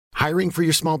Hiring for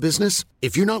your small business?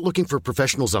 If you're not looking for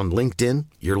professionals on LinkedIn,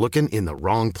 you're looking in the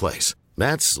wrong place.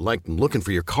 That's like looking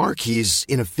for your car keys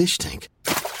in a fish tank.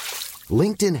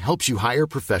 LinkedIn helps you hire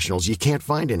professionals you can't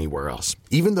find anywhere else,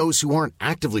 even those who aren't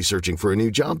actively searching for a new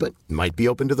job but might be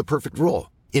open to the perfect role.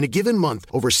 In a given month,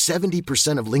 over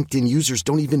 70% of LinkedIn users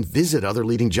don't even visit other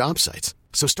leading job sites.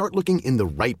 So start looking in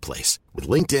the right place. With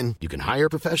LinkedIn, you can hire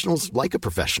professionals like a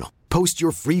professional. Post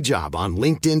your free job on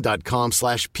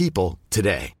linkedin.com/people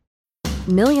today.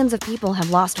 Millions of people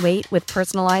have lost weight with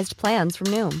personalized plans from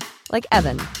Noom. Like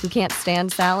Evan, who can't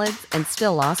stand salads and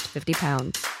still lost 50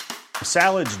 pounds.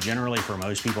 Salads generally for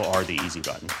most people are the easy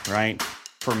button, right?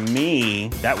 For me,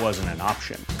 that wasn't an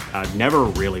option. I never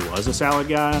really was a salad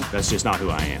guy. That's just not who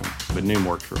I am. But Noom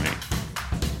worked for me.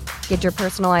 Get your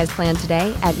personalized plan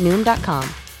today at Noom.com.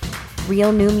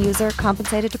 Real Noom user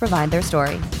compensated to provide their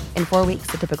story. In 4 weeks,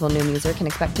 the typical Noom user can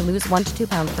expect to lose 1 to 2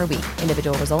 pounds per week.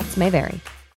 Individual results may vary.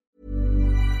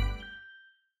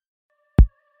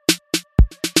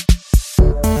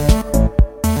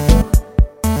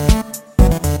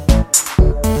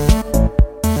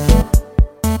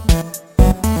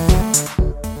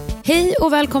 Hej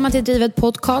och välkomna till Drivet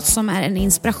Podcast som är en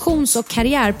inspirations- och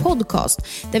karriärpodcast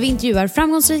där vi intervjuar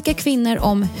framgångsrika kvinnor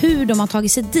om hur de har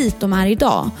tagit sig dit de är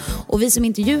idag. Och vi som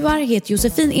intervjuar heter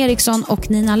Josefin Eriksson och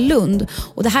Nina Lund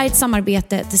och det här är ett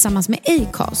samarbete tillsammans med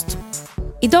Acast.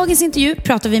 I dagens intervju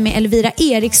pratar vi med Elvira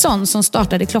Eriksson som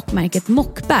startade klockmärket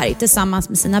Mockberg tillsammans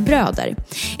med sina bröder.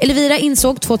 Elvira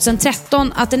insåg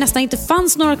 2013 att det nästan inte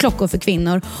fanns några klockor för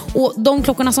kvinnor och de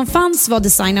klockorna som fanns var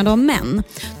designade av män.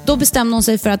 Då bestämde hon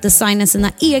sig för att designa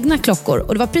sina egna klockor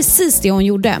och det var precis det hon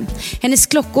gjorde. Hennes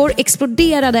klockor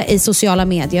exploderade i sociala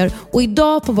medier och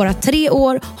idag på bara 3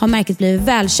 år har märket blivit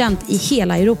välkänt i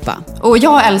hela Europa. Och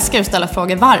jag älskar att ställa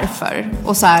frågor varför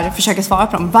och så här försöka svara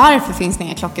på dem. Varför finns det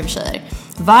inga klockor för tjejer?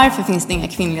 Varför finns det inga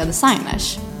kvinnliga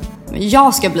designers?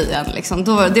 Jag ska bli en liksom.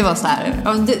 Det var så här,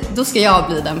 då ska jag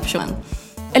bli den personen.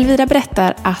 Elvira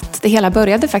berättar att det hela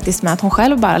började faktiskt med att hon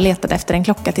själv bara letade efter en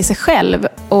klocka till sig själv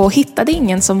och hittade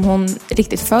ingen som hon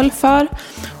riktigt föll för.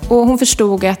 Och hon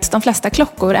förstod att de flesta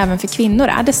klockor, även för kvinnor,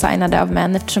 är designade av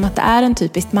män eftersom att det är en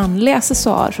typiskt manlig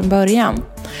accessoar från början.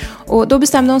 Och då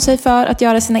bestämde hon sig för att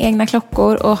göra sina egna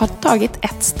klockor och har tagit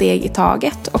ett steg i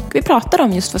taget. Och vi pratar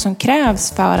om just vad som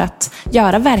krävs för att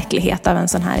göra verklighet av en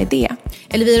sån här idé.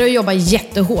 Elvira jobbar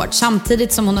jättehårt.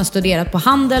 Samtidigt som hon har studerat på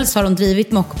Handels har hon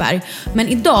drivit Mockberg. Men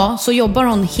idag så jobbar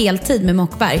hon heltid med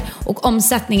Mockberg och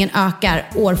omsättningen ökar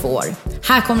år för år.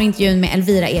 Här kommer intervjun med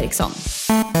Elvira Eriksson.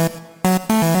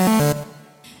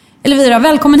 Elvira,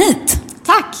 välkommen hit.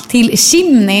 Tack. Till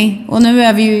Chimney. Och nu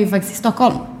är vi ju faktiskt i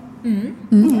Stockholm.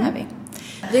 Det är vi.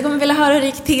 Vi kommer vilja höra hur det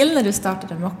gick till när du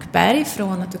startade Mockberg.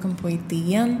 Från att du kom på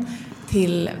idén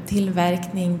till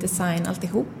tillverkning, design,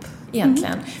 alltihop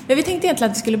egentligen. Men vi tänkte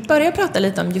egentligen att vi skulle börja prata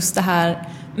lite om just det här.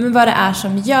 Men vad det är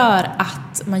som gör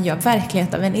att man gör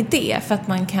verklighet av en idé. För att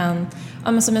man kan,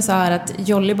 ja, men som jag sa här, att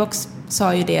Jollybox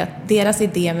sa ju det, att deras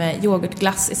idé med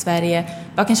yoghurtglass i Sverige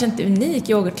var kanske inte unik.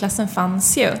 Yoghurtglassen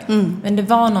fanns ju. Men det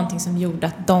var någonting som gjorde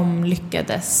att de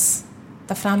lyckades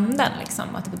ta fram den liksom.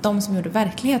 Att det var de som gjorde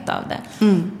verklighet av det.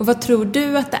 Och vad tror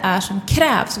du att det är som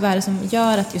krävs? Vad är det som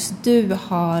gör att just du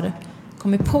har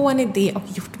kommit på en idé och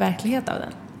gjort verklighet av den?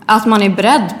 Att man är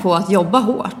beredd på att jobba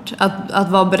hårt. Att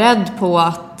vara beredd på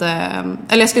att,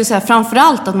 eller jag skulle säga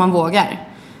framförallt att man vågar.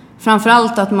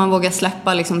 Framförallt att man vågar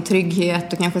släppa liksom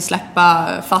trygghet och kanske släppa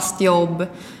fast jobb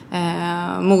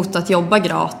mot att jobba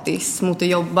gratis, mot att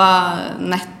jobba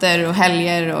nätter och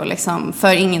helger och liksom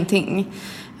för ingenting.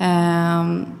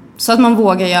 Så att man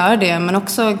vågar göra det, men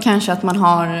också kanske att man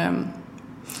har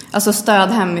alltså stöd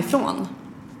hemifrån.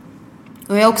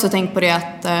 Och jag har också tänkt på det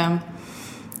att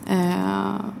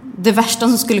det värsta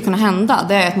som skulle kunna hända,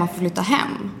 det är att man får flytta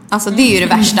hem. Alltså det är ju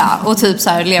det värsta. Och typ så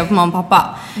här, leva på mamma och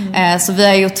pappa. Så vi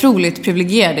är ju otroligt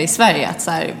privilegierade i Sverige. Att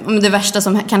så här, det värsta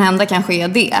som kan hända kanske är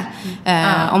det.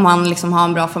 Om man liksom har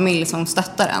en bra familj som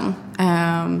stöttar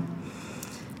en.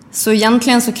 Så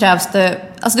egentligen så krävs det,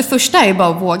 alltså det första är ju bara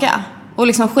att våga. Och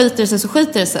liksom skiter det sig så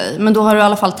skiter det sig. Men då har du i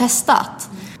alla fall testat.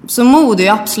 Så mod är ju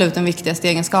absolut den viktigaste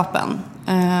egenskapen.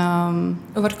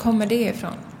 Och vart kommer det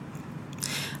ifrån?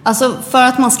 Alltså för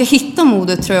att man ska hitta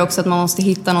modet tror jag också att man måste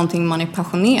hitta någonting man är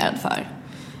passionerad för.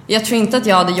 Jag tror inte att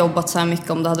jag hade jobbat så här mycket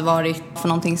om det hade varit för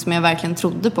någonting som jag verkligen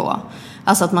trodde på.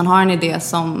 Alltså att man har en idé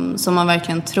som man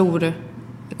verkligen tror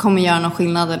kommer göra någon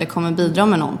skillnad eller kommer bidra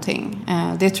med någonting.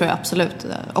 Det tror jag absolut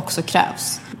också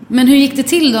krävs. Men hur gick det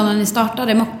till då när ni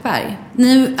startade Mockberg?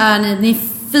 Nu är ni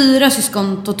 4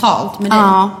 syskon totalt med dig.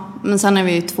 Ja, men sen är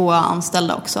vi 2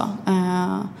 anställda också.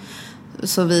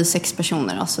 Så vi är 6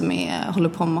 personer som håller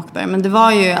på med Mockberg. Men det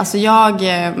var ju, alltså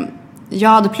jag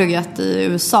hade pluggat i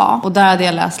USA och där hade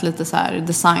jag läst lite så här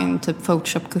design, typ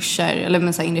Photoshop-kurser eller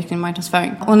med så här inriktning i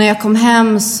marknadsföring. Och när jag kom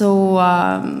hem så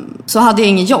hade jag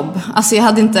ingen jobb. Alltså jag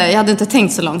hade inte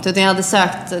tänkt så långt, utan jag hade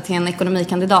sökt till en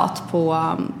ekonomikandidat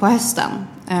på hösten.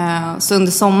 Så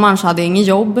under sommaren så hade jag ingen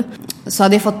jobb. Så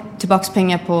hade jag fått tillbaka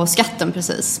pengar på skatten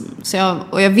precis. Så jag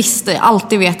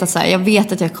alltid vetat så här, jag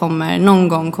vet att någon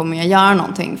gång kommer jag göra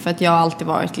någonting. För att jag har alltid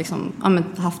varit liksom,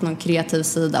 haft någon kreativ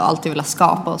sida och alltid velat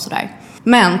skapa och sådär.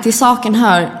 Men till saken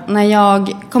hör, när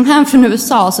jag kom hem från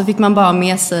USA så fick man bara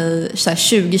med sig så här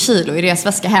 20 kilo i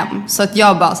resväska hem. Så att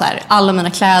jag bara så här, alla mina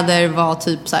kläder var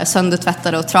typ så här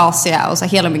söndertvättade och trasiga och så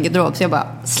här, hela min garderob. Så jag bara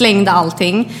slängde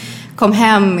allting. Kom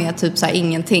hem med typ så här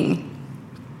ingenting.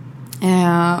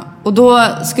 Och då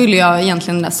skulle jag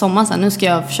egentligen den där sommaren så här, nu ska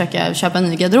jag försöka köpa en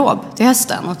ny garderob till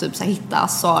hösten och typ så här, hitta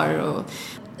accessoarer och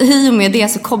i och med det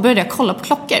så började jag kolla på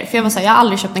klockor. För jag var så här, jag har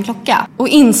aldrig köpt en klocka. Och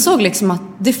insåg liksom att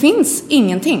det finns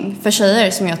ingenting för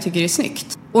tjejer som jag tycker är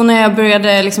snyggt. Och när jag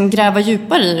började liksom gräva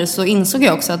djupare i det så insåg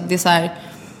jag också att det är så här,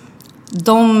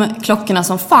 de klockorna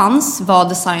som fanns var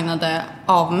designade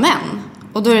av män.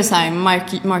 Och då är det så här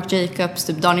Marc Jacobs,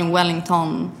 typ Daniel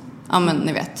Wellington, ja men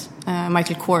ni vet,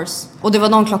 Michael Kors. Och det var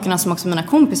de klockorna som också mina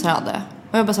kompisar hade.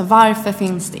 Och jag bara så här, varför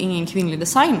finns det ingen kvinnlig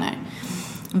designer?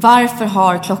 Varför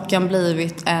har klockan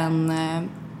blivit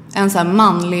en så här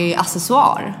manlig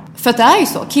accessoar? För att det är ju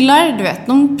så, killar du vet,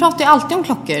 de pratar ju alltid om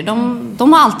klockor.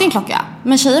 De har alltid en klocka,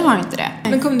 men tjejer har inte det.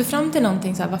 Men kom du fram till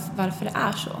någonting så här, varför det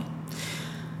är så?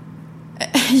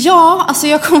 Ja, alltså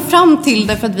jag kom fram till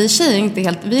det för att vi tjejer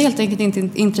vi är helt enkelt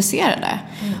inte intresserade.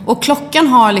 Och klockan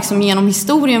har liksom genom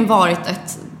historien varit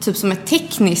typ som ett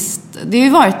tekniskt, det har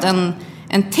ju varit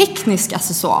en teknisk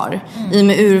accessoar. I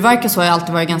med urverk och så har jag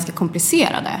alltid varit ganska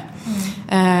komplicerade.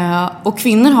 Och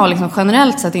kvinnor har liksom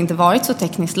generellt sett inte varit så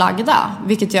tekniskt lagda,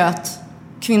 vilket gör att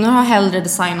kvinnor har hellre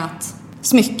designat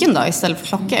smycken då istället för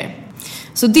klockor.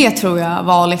 Så det tror jag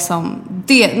var liksom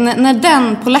när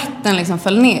den poletten liksom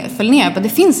föll ner, det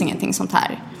finns ingenting sånt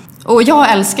här. Och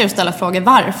jag älskar att ställa frågor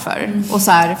varför och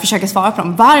så här försöka svara på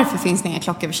dem. Varför finns det inga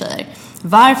klockor för tjejer?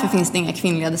 Varför finns det inga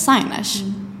kvinnliga designers?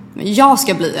 Jag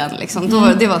ska bli en liksom.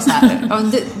 Det var så här,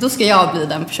 då ska jag bli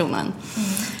den personen.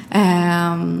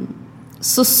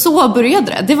 Så började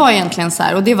det. Det var egentligen så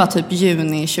här, och det var typ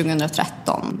juni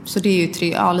 2013. Så det är ju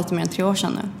lite mer än 3 år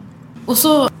sedan nu. Och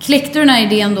så kläckte du den här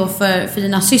idén då för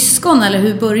dina syskon, eller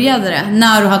hur började det?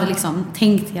 När du hade liksom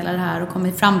tänkt hela det här och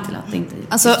kommit fram till att det inte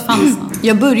fanns något.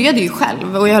 Jag började ju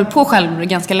själv och jag höll på själv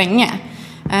ganska länge.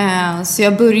 Så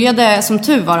jag började, som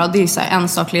tur var, och det är så här, en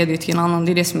sak leder ju till en annan.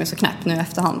 Det är det som är så knäppt nu i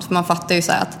efterhand. För man fattar ju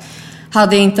så här att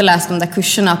hade jag inte läst de där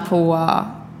kurserna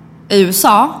i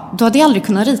USA, då hade jag aldrig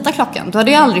kunnat rita klockan. Då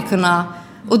hade jag aldrig kunnat,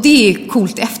 och det är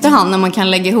coolt i efterhand när man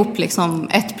kan lägga ihop liksom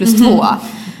 1 + 2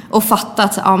 och fatta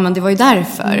att men det var ju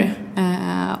därför.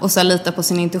 Och så lita på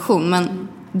sin intuition. Men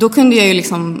då kunde jag ju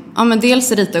liksom,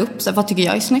 dels rita upp så vad tycker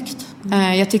jag är snyggt.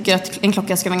 Jag tycker att en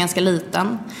klocka ska vara ganska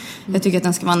liten. Jag tycker att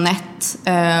den ska vara nätt.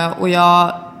 Och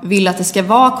jag vill att det ska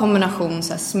vara kombination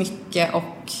så här, smycke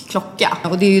och klocka.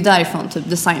 Och det är ju därifrån typ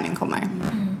designen kommer.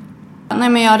 Nej,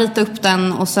 men jag ritade upp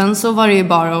den och sen så var det ju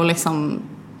bara att liksom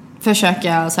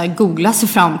försöka så här, googla sig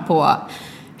fram på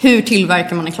hur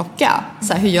tillverkar man en klocka?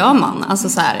 Så här, hur gör man? Alltså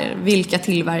så här, vilka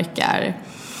tillverkar?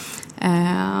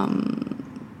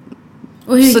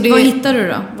 Och vad hittade du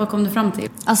då? Vad kom du fram till?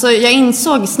 Alltså jag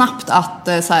insåg snabbt att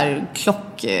så här,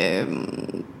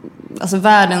 alltså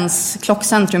världens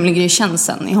klockcentrum ligger i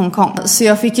Shenzhen i Hongkong. Så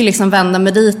jag fick ju liksom vända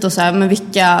mig dit och så här, men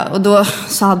vilka, och då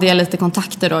så hade jag lite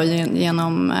kontakter då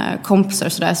genom kompisar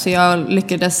och sådär. Så jag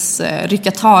lyckades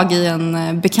rycka tag i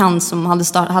en bekant som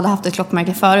hade haft ett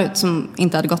klockmärke förut som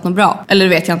inte hade gått något bra. Eller det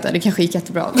vet jag inte, det kanske gick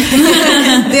jättebra.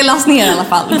 Det lades ner i alla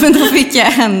fall. Men då fick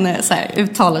jag en så här,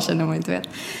 uttala sig när man inte vet.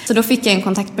 Så då fick jag en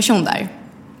kontaktperson där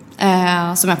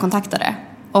som jag kontaktade.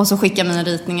 Och så skickade mina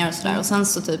ritningar och sådär. Och sen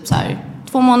så typ så här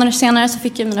 2 månader senare så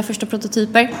fick jag mina första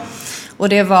prototyper. Och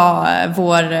det var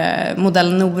vår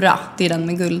modell Nora. Det är den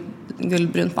med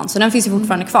guldbrunt band. Så den finns ju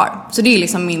fortfarande kvar. Så det är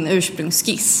liksom min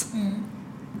ursprungsskiss.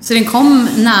 Så den kom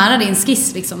nära din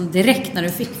skiss liksom direkt när du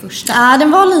fick första? Ja,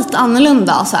 den var lite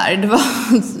annorlunda så här.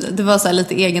 Det var så här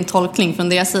lite egen tolkning från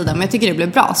deras sida. Men jag tycker det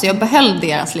blev bra. Så jag behöll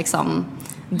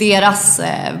deras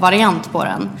variant på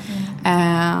den.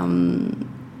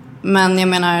 Men jag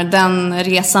menar, den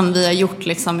resan vi har gjort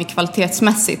liksom, i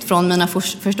kvalitetsmässigt från mina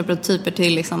första prototyper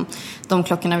till liksom, de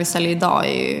klockorna vi säljer idag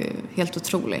är ju helt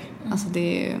otrolig. Alltså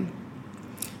det är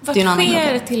Vad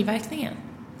sker tillverkningen?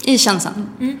 I Shenzhen.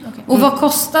 Okay. Och vad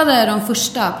kostade de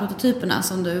första prototyperna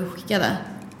som du skickade?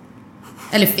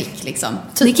 Eller fick liksom.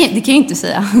 Det kan jag inte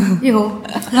säga. Jo.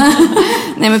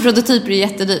 Nej, men prototyper är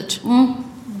jättedyrt.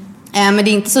 Men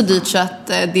det är inte så dyrt så att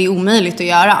det är omöjligt att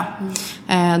göra.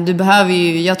 Du behöver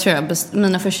ju, jag tror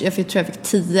jag fick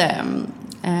 10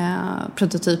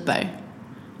 prototyper.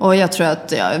 Och jag tror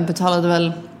att jag betalade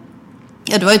väl,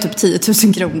 det var ju typ 10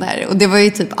 000 kronor. Och det var ju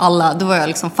typ då var jag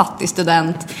liksom fattig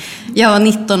student. Jag var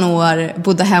 19 år,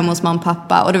 bodde hemma hos mamma och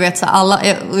pappa. Och du vet så alla,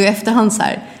 och i efterhand så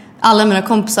här, alla mina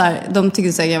kompisar, de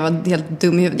tyckte så här, jag var helt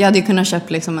dum i huvudet. Jag hade ju kunnat köpa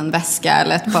liksom en väska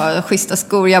eller ett par schyssta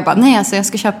skor. Jag bara, nej alltså jag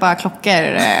ska köpa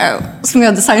klockor som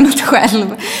jag designat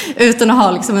själv. Utan att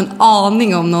ha liksom en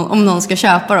aning om någon ska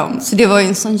köpa dem. Så det var ju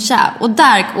en sån Och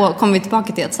där kom vi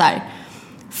tillbaka till att så här,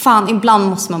 fan, ibland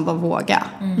måste man bara våga.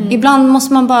 Ibland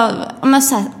måste man bara, men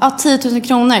så här, 10 000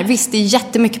 kronor, visst det är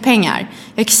jättemycket pengar.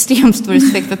 Jag har extremt stor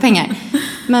respekt för pengar.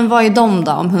 Men vad är de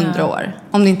då om 100 år?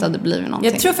 Om det inte hade blivit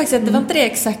någonting. Jag tror faktiskt att det var inte det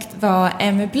exakt vad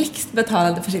Emmy Blixt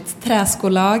betalade för sitt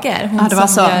träskolager. Hon det var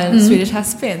som så. gör Swedish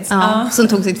Has-Beens. Som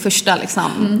tog sitt första liksom.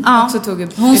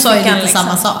 Hon sa ju lite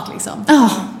samma sak liksom.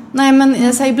 Nej,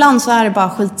 men så här, ibland så är det bara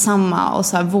skitsamma och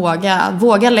så här,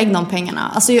 våga lägga de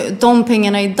pengarna. Alltså de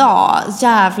pengarna idag,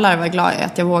 jävlar vad glad jag är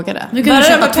att jag vågade. Nu kan du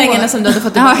köpa pengarna som du hade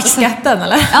fått tillbaka på skatten,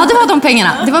 eller? Ja, det var de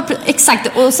pengarna. Det var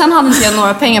exakt. Och sen hade inte jag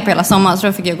några pengar på hela sommaren, så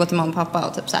då fick jag gå till mamma och pappa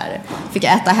och typ så här, fick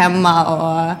jag äta hemma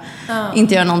och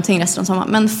inte göra någonting resten av sommaren.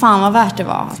 Men fan vad värt det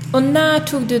var. Och när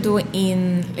tog du då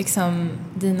in liksom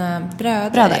dina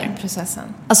bröder i processen?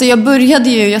 Alltså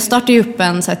jag startade ju upp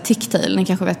en så här Ticktail, ni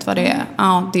kanske vet vad det är.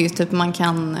 Ja, det är ju typ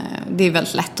det är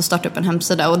väldigt lätt att starta upp en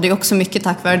hemsida. Och det är också mycket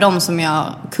tack vare dem som jag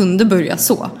kunde börja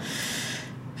så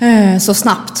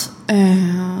snabbt.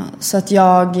 Så att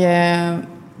jag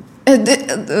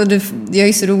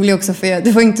är så rolig också, för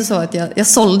det var inte så att jag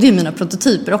sålde ju mina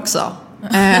prototyper också.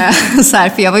 Så här,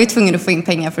 för jag var ju tvungen att få in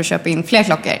pengar för att köpa in fler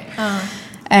klockor.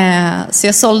 Så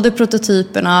jag sålde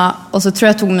prototyperna och så tror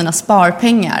jag tog mina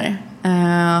sparpengar.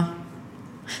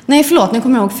 Nej, förlåt, nu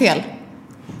kommer jag ihåg fel.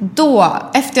 Då,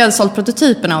 efter jag hade sålt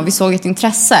prototyperna och vi såg ett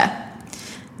intresse,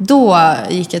 då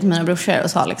gick jag till mina brorsor och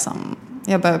sa liksom,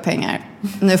 jag behöver pengar.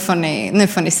 Nu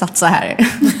får ni satsa här.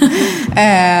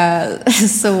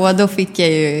 Så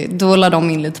då la de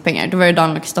in lite pengar. Då var det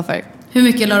Daniel och Kristoffer. Hur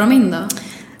mycket la de in då?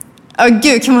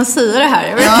 Gud, kan man säga det här?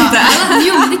 Jag vet inte.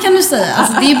 Jo, det kan du säga.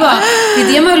 Alltså, det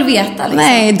är det man vill veta.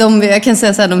 Liksom. Nej, jag kan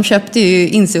säga så här, de köpte ju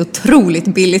in sig otroligt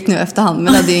billigt nu efterhand.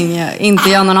 Men det hade ju inte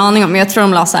jag någon aning om. Men jag tror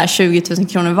de la så här 20 000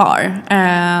 kronor var.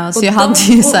 Så jag hade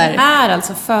ju så här... är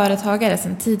alltså företagare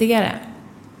sedan tidigare?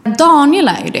 Daniel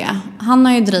är ju det. Han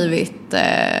har ju drivit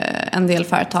en del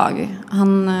företag.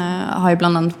 Han har ju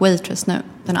bland annat Waitress nu,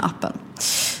 den här appen.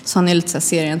 Så han är lite så här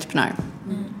serieentreprenör.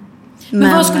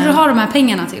 Men vad skulle du ha de här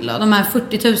pengarna till då? De här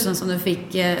 40 000 som du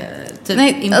fick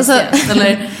investerat? Alltså,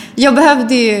 eller?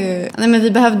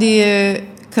 Vi behövde ju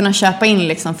kunna köpa in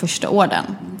liksom första ordern.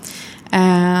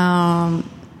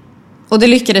 Och det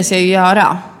lyckades jag ju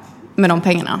göra med de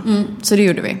pengarna. Så det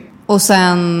gjorde vi. Och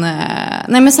sen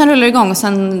rullade det igång och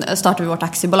sen startade vi vårt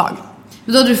aktiebolag.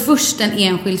 Men då hade du först en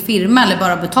enskild firma eller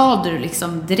bara betalade du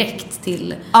liksom direkt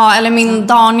till? Ja, eller min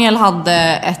Daniel hade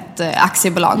ett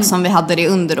aktiebolag som vi hade det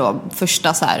under då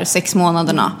första så här 6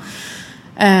 månaderna.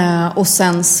 Och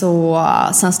sen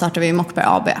startade vi Mockberg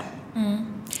AB.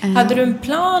 Hade du en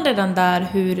plan redan där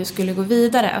hur du skulle gå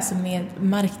vidare, alltså med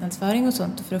marknadsföring och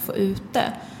sånt för att få ut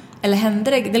det? Eller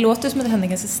hände det? Det låter som att det hände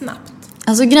ganska snabbt.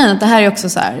 Alltså grejen är att det här är också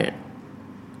så här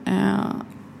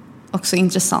också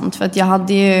intressant, för att jag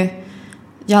hade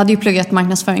ju pluggat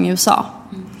marknadsföring i USA.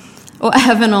 Och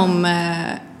även om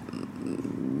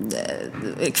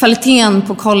kvaliteten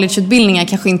på collegeutbildningar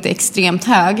kanske inte är extremt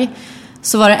hög,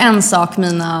 så var det en sak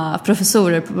mina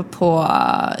professorer på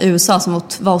USA som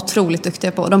var otroligt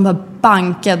duktiga på. De bara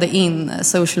bankade in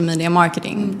social media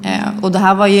marketing. Och det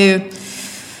här var ju,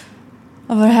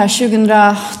 vad var det här,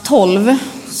 2012.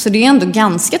 Så det är ändå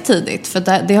ganska tidigt,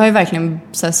 för det har ju verkligen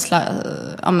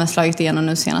slagit igenom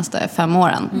nu senaste 5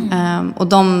 åren. Och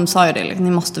de sa ju det,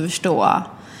 ni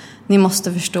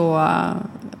måste förstå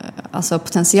alltså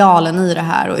potentialen i det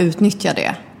här och utnyttja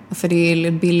det. För det är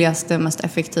det billigaste, mest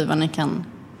effektiva ni kan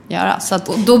göra. Så att,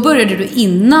 och då började du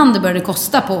innan det började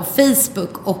kosta på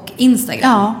Facebook och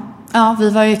Instagram? Ja, vi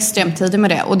var ju extremt tidiga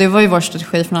med det. Och det var ju vår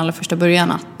strategi från allra första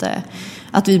början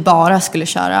att vi bara skulle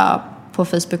köra på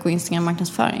Facebook och Instagram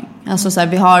marknadsföring. Alltså så här,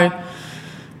 vi har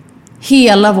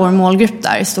hela vår målgrupp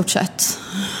där i stort sett.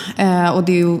 Och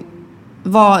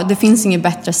det finns inget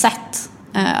bättre sätt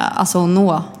alltså att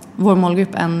nå vår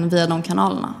målgrupp än via de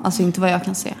kanalerna. Alltså inte vad jag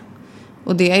kan se.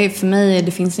 Och det är för mig,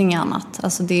 det finns inget annat.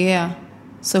 Alltså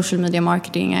social media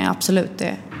marketing är absolut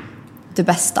det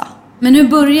bästa. Men hur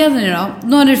började ni då?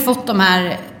 Nu har du fått de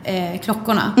här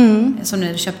klockorna som ni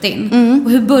hade köpt in.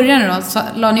 Och hur började ni då? Så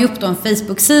la ni upp då en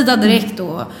Facebook-sida direkt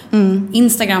och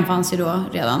Instagram fanns ju då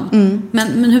redan.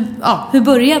 Men hur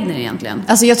började ni egentligen?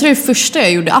 Alltså jag tror det första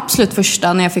jag gjorde, absolut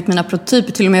första när jag fick mina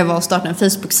prototyper till och med var att starta en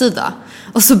Facebook-sida.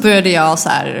 Och så började jag så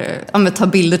här, ta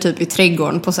bilder typ i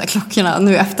trädgården på så här klockorna.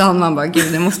 Nu i efterhand man bara,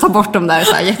 gud jag måste ta bort dem där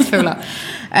så här jättefula.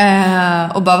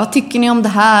 Och bara, vad tycker ni om det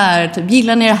här? Typ,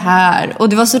 gillar ni det här? Och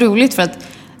det var så roligt för att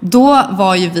då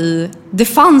var ju det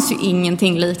fanns ju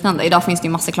ingenting liknande. Idag finns det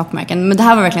ju massa klockmärken. Men det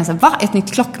här var verkligen så här, ett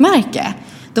nytt klockmärke?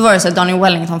 Då var det så här, Daniel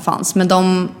Wellington fanns. Men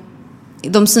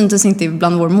de syntes inte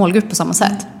bland vår målgrupp på samma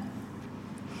sätt.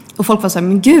 Och folk var så här,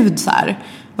 men gud så här,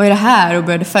 vad är det här? Och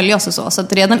började följa oss och så. Så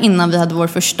att redan innan vi hade vår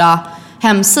första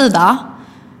hemsida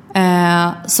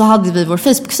så hade vi vår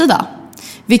Facebook-sida.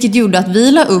 Vilket gjorde att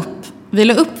vi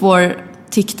la upp vår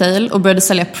ticktail och började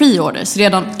sälja pre-orders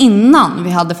redan innan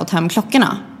vi hade fått hem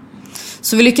klockorna.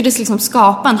 Så vi lyckades liksom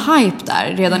skapa en hype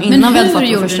där redan innan vi hade fått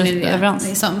vår första leverans.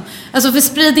 Liksom? Alltså för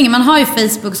spridningen, man har ju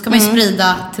Facebook, så kan man ju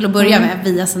sprida till att börja med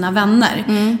via sina vänner.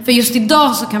 För just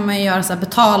idag så kan man ju göra så här,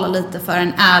 betala lite för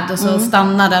en ad och så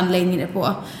stannar den längre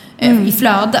på i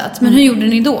flödet. Men hur gjorde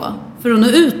ni då för att nå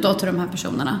ut då till de här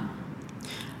personerna?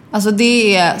 Alltså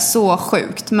det är så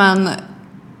sjukt, men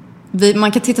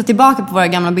man kan titta tillbaka på våra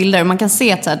gamla bilder och man kan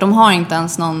se att så här, vi har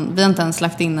inte ens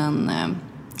lagt in en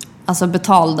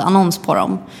betald annons på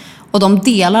dem. Och de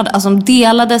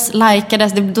delades,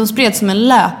 likades, de spreds som en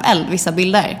löpeld vissa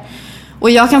bilder. Och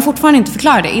jag kan fortfarande inte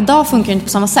förklara det. Idag funkar det inte på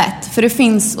samma sätt, för det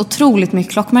finns otroligt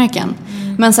mycket klockmärken.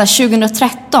 Men så här,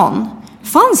 2013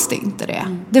 fanns det inte det.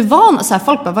 Det var så här,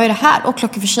 folk bara, vad är det här? Och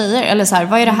klockor för tjejer, eller så här,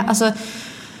 vad är det här? Alltså,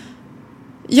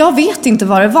 jag vet inte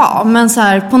vad det var, men så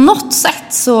här, på något sätt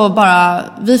så bara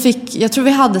jag tror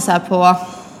vi hade så här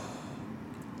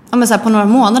på några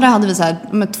månader hade vi så här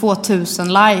med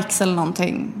 2000 likes eller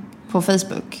någonting på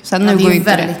Facebook. Så här, nu det går är ju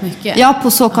väldigt det. Mycket. Ja,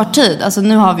 på så kort tid. Alltså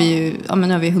nu har vi ju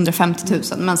 150 000,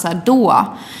 men så här då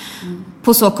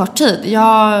på så kort tid.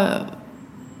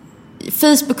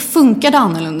 Facebook funkade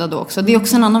annorlunda då också. Det är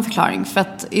också en annan förklaring, för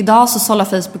att idag så sållar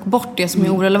Facebook bort det som är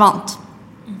orelevant.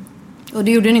 Och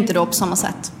det gjorde den inte då på samma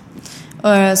sätt.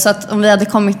 Så att om vi hade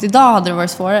kommit idag hade det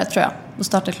varit svårare, tror jag, att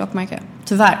starta ett klockmärke.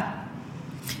 Tyvärr.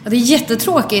 Ja, det är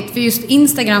jättetråkigt, för just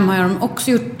Instagram har de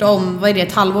också gjort om, vad är det,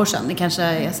 ett halvår sedan. Det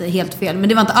kanske jag säger helt fel, men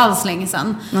det var inte alls länge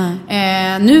sedan.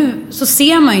 Nu så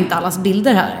ser man ju inte allas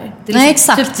bilder här. Det är Nej,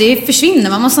 exakt. Typ, det försvinner,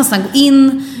 man måste nästan gå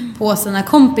in på sina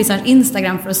kompisars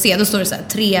Instagram för att se. Då står det så här,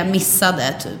 3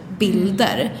 missade typ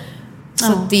bilder.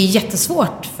 Så det är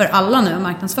jättesvårt för alla nu att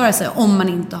marknadsföra sig om man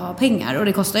inte har pengar. Och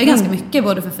det kostar ju ganska mycket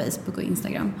både för Facebook och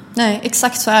Instagram. Nej,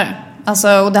 exakt så är det. Alltså,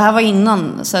 och det här var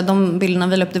innan, så här, de bilderna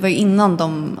vi la upp, det var ju innan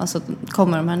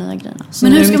kommer de här nya grejerna. Så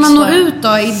men hur ska man nå ut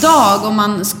då idag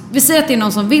om vi säger att det är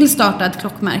någon som vill starta ett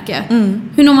klockmärke.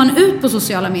 Hur når man ut på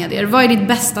sociala medier? Vad är ditt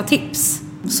bästa tips?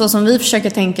 Så som vi försöker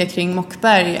tänka kring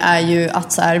Mockberg är ju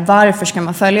att så här, varför ska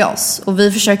man följa oss? Och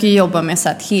vi försöker jobba med så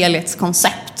här, ett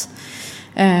helhetskoncept.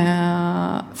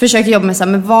 Försöker jobba med så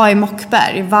här, men vad är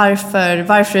Mockberg?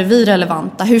 Varför är vi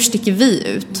relevanta? Hur sticker vi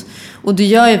ut? Och det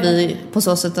gör ju vi på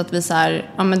så sätt att vi så här,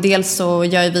 men dels så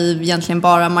gör vi egentligen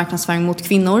bara marknadsföring mot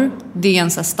kvinnor. Det är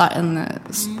en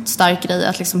stark grej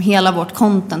att liksom hela vårt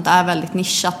content är väldigt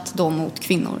nischat då mot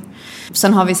kvinnor.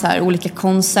 Sen har vi så här olika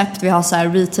koncept. Vi har så här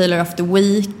retailer of the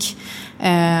week,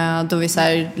 då vi så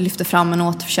här lyfter fram en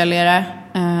återförsäljare.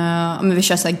 Men vi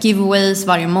kör så här giveaways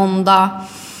varje måndag.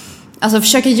 Alltså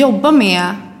försök jobba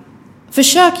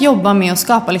med att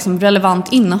skapa liksom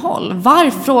relevant innehåll.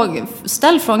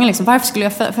 Ställ frågan liksom, varför skulle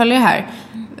jag följa det här?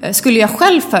 Skulle jag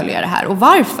själv följa det här? Och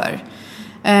varför?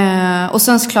 Och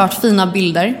sen såklart fina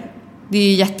bilder. Det är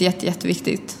ju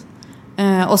jätteviktigt.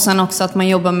 Och sen också att man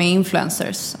jobbar med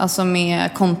influencers. Alltså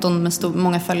med konton med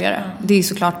många följare. Det är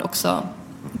såklart också.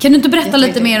 Kan du inte berätta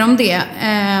lite mer om det?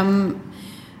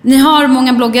 Ni har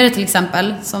många bloggare till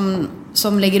exempel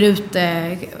som lägger ut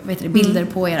bilder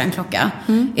på er klocka.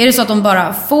 Är det så att de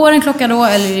bara får en klocka då,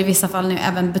 eller i vissa fall nu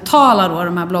även betalar då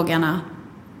de här bloggarna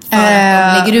för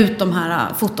att de lägger ut de här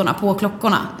fotorna på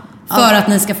klockorna för att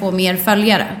ni ska få mer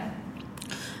följare?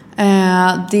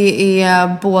 Det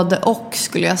är både och,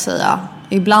 skulle jag säga.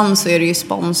 Ibland så är det ju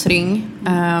sponsring,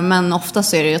 men ofta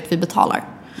så är det att vi betalar.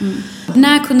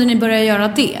 När kunde ni börja göra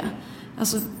det?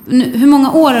 Alltså, hur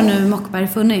många år har nu Mockberg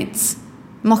funnits?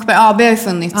 Mockberg AB har ju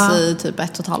funnits i typ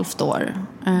 1,5 år.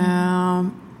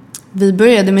 Vi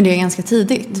började med det ganska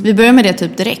tidigt. Vi började med det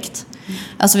typ direkt.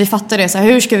 Alltså vi fattade det så här,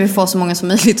 hur ska vi få så många som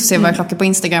möjligt att se våra klockor på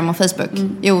Instagram och Facebook?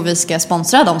 Jo, vi ska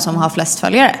sponsra dem som har flest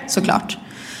följare, såklart.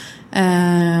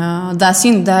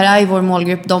 Där är ju vår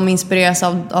målgrupp, de inspireras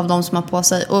av de som har på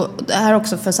sig. Och det här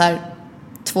också för så här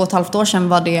 2,5 år sedan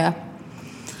var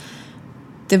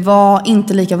det var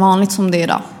inte lika vanligt som det är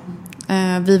idag.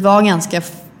 Vi var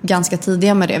ganska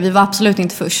tidiga med det. Vi var absolut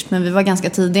inte först, men vi var ganska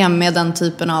tidiga med den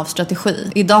typen av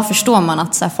strategi. Idag förstår man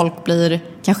att så här, folk blir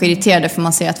kanske irriterade för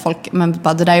man ser att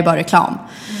det där är bara reklam.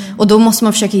 Och då måste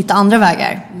man försöka hitta andra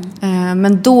vägar.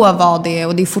 Men då var det,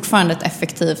 och det är fortfarande ett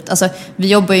effektivt, alltså vi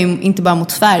jobbar ju inte bara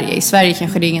mot Sverige. I Sverige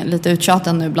kanske det är lite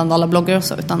uttjatat nu bland alla bloggare och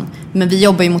så, men vi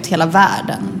jobbar ju mot hela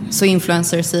världen. Så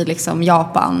influencers i liksom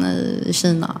Japan, i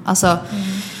Kina. Alltså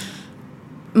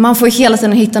man får hela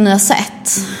tiden hitta nya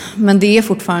sätt, men det är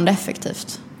fortfarande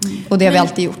effektivt. Och det har vi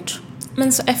alltid gjort.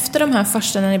 Men så efter de här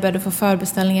första, när ni började få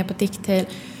förbeställningar på Dicktail,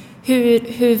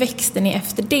 hur växte ni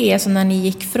efter det? Alltså när ni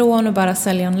gick från att bara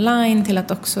sälja online till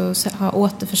att också ha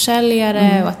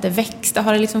återförsäljare och att det växte.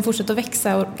 Har det liksom fortsatt att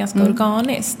växa ganska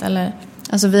organiskt? Eller?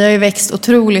 Alltså vi har ju växt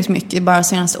otroligt mycket bara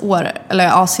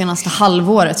senaste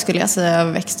halvåret skulle jag säga. Har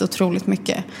växt otroligt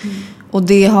mycket. Och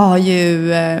det har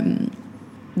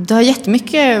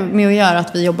jättemycket med att göra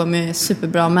att vi jobbar med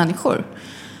superbra människor.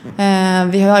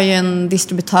 Vi har ju en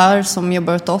distributör som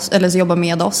jobbar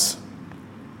med oss.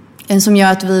 En som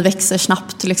gör att vi växer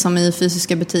snabbt liksom, i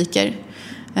fysiska butiker.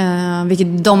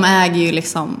 Vilket de äger ju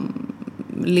liksom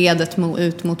ledet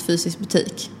ut mot fysisk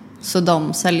butik. Så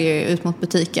de säljer ju ut mot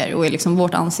butiker och är liksom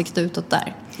vårt ansikte utåt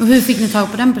där. Och hur fick ni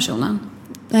tag på den personen?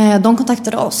 De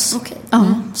kontaktade oss. Okay. Ja,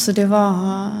 så det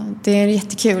är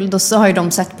jättekul. Då så har ju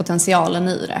de sett potentialen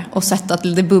i det. Och sett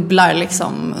att det bubblar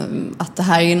liksom. Att det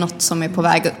här är något som är på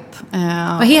väg upp.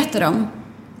 Vad heter de?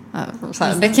 Så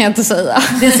här, det kan jag inte säga.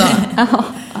 Det är så? Ja.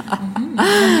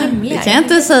 Det kan jag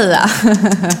inte säga.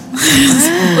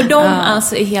 Och de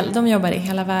alltså de jobbar i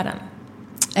hela världen?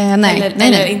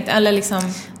 Nej. Eller liksom...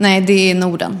 Nej, det är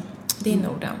Norden. Det är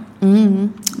Norden.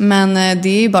 Men det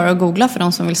är ju bara att googla. För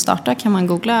de som vill starta kan man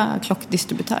googla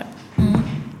klockdistributör.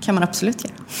 Kan man absolut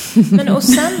göra. Men och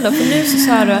sen då? För nu så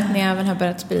sa du att ni även har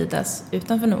börjat spridas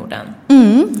utanför Norden.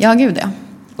 Ja, gud ja.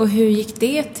 Och hur gick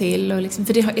det till? Och liksom,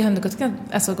 för det har ändå gått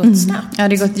snabbt. Ja,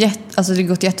 det har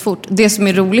gått jättefort. Det som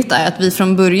är roligt är att vi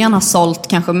från början har sålt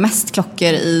kanske mest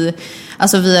klockor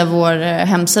via vår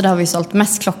hemsida har vi sålt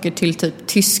mest klockor till typ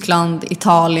Tyskland,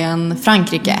 Italien,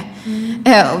 Frankrike.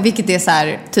 Vilket är så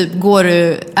här, typ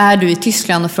är du i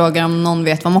Tyskland och frågar om någon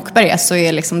vet vad Mockberg är, så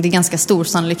är liksom, det är ganska stor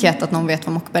sannolikhet att någon vet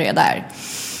vad Mockberg är där.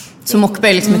 Så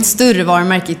Mockberg är liksom ett större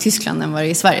varumärke i Tyskland än vad det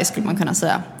är i Sverige, skulle man kunna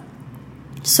säga.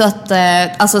 Så att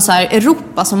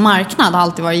Europa som marknad har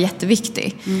alltid varit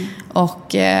jätteviktig.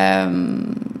 Och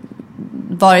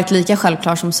varit lika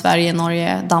självklar som Sverige,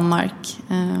 Norge, Danmark,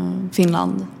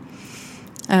 Finland.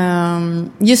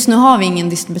 Just nu har vi ingen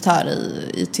distributör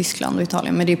i Tyskland och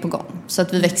Italien, men det är på gång. Så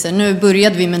att vi växer. Nu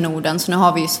började vi med Norden, så nu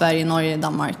har vi ju Sverige, Norge,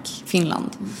 Danmark, Finland.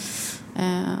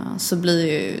 Så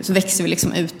växer vi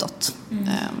liksom utåt.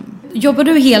 Jobbar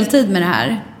du heltid med det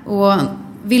här? Och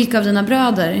vilka av dina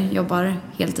bröder jobbar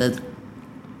heltid?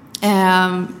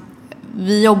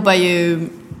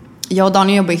 Jag och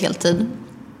Daniel jobbar ju heltid.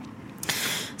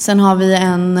 Sen har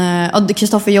vi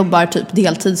Kristoffer jobbar typ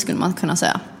deltid, skulle man kunna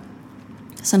säga.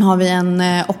 Sen har vi en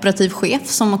operativ chef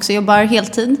som också jobbar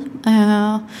heltid.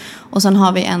 Och sen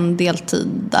har vi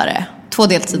två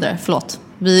deltidare, förlåt.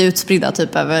 Vi är utspridda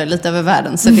typ lite över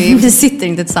världen, så vi sitter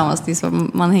inte tillsammans, så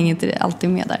man hänger inte alltid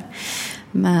med där.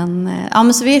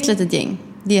 Men så vi är ett litet gäng.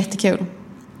 Det är jättekul.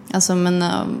 Alltså,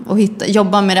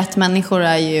 jobba med rätt människor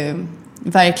är ju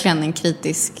verkligen en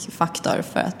kritisk faktor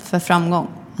för framgång.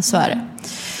 Så är det.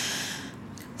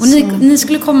 Och ni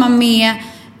skulle komma med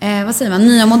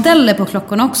nya modeller på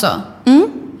klockorna också.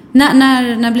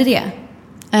 När blir det?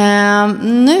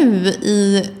 Nu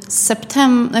i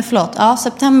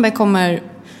september kommer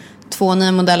 2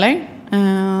 nya modeller.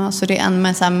 Så det är en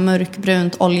med så här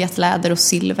mörkbrunt oljat läder och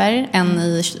silver, en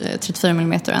i 34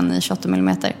 mm och en i 28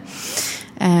 mm.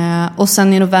 Och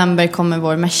sen i november kommer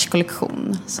vår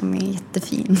mesh-kollektion som är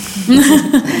jättefin.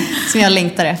 Som jag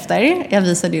längtar efter. Jag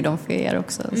visade ju dem för er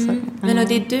också. Men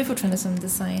det är du fortfarande som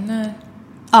designer?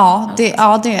 Ja, det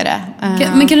är det.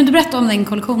 Men kan du inte berätta om den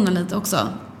kollektionen lite också?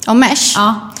 Om mesh?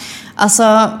 Ja. Alltså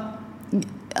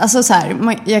så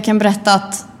här, jag kan berätta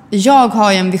att jag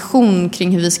har ju en vision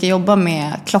kring hur vi ska jobba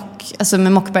med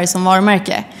med Mockberg som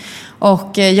varumärke.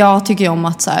 Och jag tycker om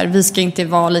att vi ska inte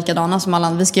vara likadana som alla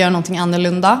andra. Vi ska göra någonting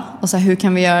annorlunda. Och hur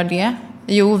kan vi göra det?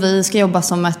 Jo, vi ska jobba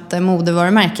som ett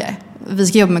modevarumärke. Vi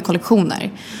ska jobba med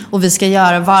kollektioner. Och vi ska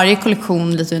göra varje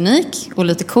kollektion lite unik och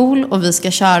lite cool. Och vi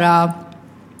ska köra...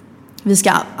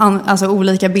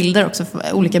 olika bilder också.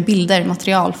 Olika bilder,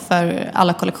 material för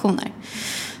alla kollektioner.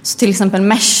 Så till exempel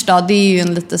Mesh då, det är ju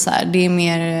en lite så här, det är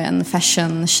mer en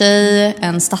fashion-tjej,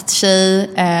 en stadstjej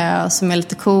som är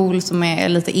lite cool, som är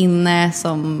lite inne,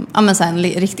 som men så här, en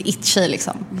riktig it-tjej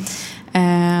liksom.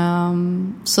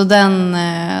 Så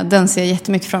den ser jag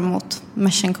jättemycket fram emot.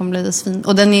 Meshen kommer bli svin.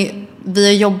 Och vi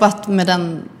har jobbat med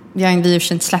den, vi har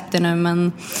inte släppt det nu,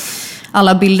 men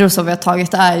alla bilder och så vi har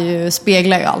tagit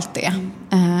speglar ju allt det.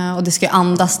 Och det ska ju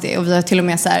andas det. Och vi har till och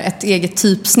med så här ett eget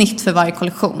typsnitt för varje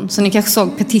kollektion. Så ni kanske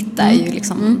såg Petit är ju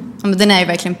liksom, men den är ju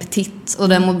verkligen Petit. Och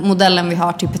den modellen vi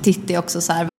har till Petit är också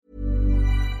så här.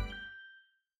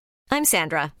 I'm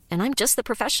Sandra, and I'm just the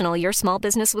professional your small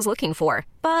business was looking for.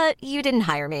 But you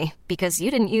didn't hire me because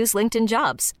you didn't use LinkedIn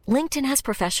Jobs. LinkedIn has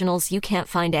professionals you can't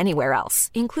find anywhere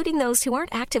else, including those who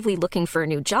aren't actively looking for a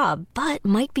new job, but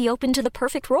might be open to the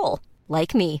perfect role,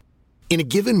 like me. In a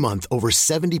given month, over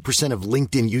 70% of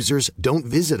LinkedIn users don't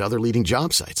visit other leading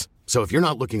job sites. So if you're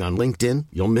not looking on LinkedIn,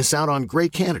 you'll miss out on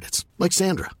great candidates like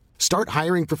Sandra. Start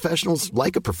hiring professionals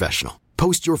like a professional.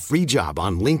 Post your free job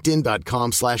on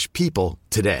linkedin.com/people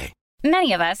today.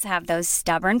 Many of us have those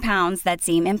stubborn pounds that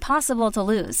seem impossible to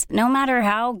lose, no matter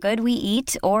how good we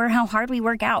eat or how hard we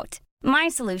work out. My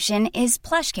solution is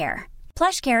PlushCare.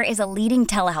 PlushCare is a leading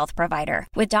telehealth provider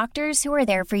with doctors who are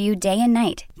there for you day and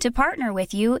night to partner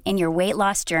with you in your weight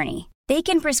loss journey. They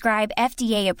can prescribe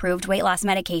FDA-approved weight loss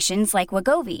medications like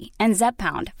Wegovy and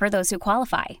Zepbound for those who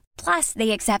qualify. Plus,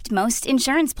 they accept most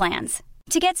insurance plans.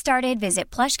 To get started,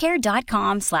 visit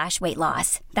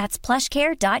plushcare.com/weightloss. That's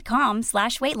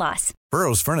plushcare.com/weightloss.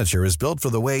 Burrow's furniture is built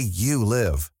for the way you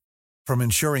live. From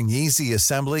ensuring easy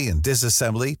assembly and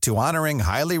disassembly to honoring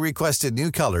highly requested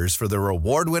new colors for their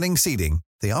award-winning seating,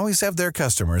 they always have their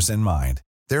customers in mind.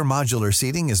 Their modular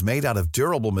seating is made out of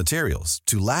durable materials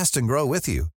to last and grow with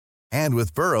you. And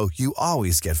with Burrow, you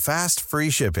always get fast,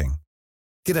 free shipping.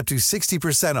 Get up to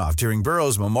 60% off during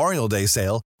Burrow's Memorial Day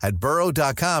sale at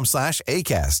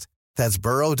burrow.com/ACAST. That's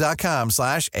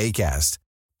burrow.com/ACAST.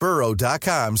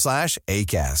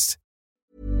 burrow.com/ACAST.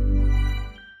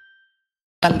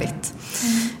 Väldigt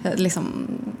liksom,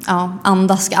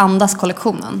 andas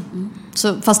kollektionen.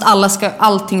 Så, fast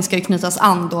allting ska ju knytas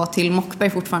an då till Mockberg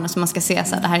fortfarande, så man ska se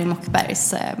så här, det här är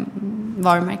Mockbergs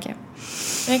varumärke.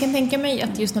 Jag kan tänka mig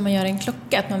att just när man gör en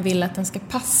klocka, att man vill att den ska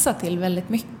passa till väldigt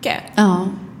mycket. Ja.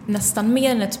 Nästan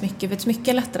mer än ett smycke, för ett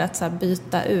smycke är lättare att så här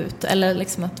byta ut, eller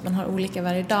liksom att man har olika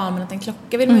varje dag, men att en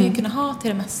klocka vill man ju kunna ha till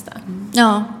det mesta.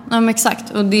 Ja, men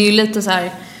exakt. Och det är ju lite så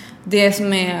här, det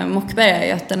som är Mockberg är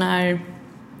ju att den är,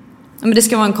 men det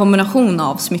ska vara en kombination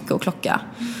av smycke och klocka.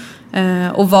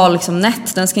 Och vara liksom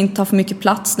nätt, den ska inte ta för mycket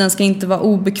plats, den ska inte vara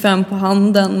obekväm på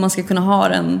handen, man ska kunna ha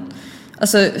den.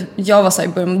 Alltså jag var så här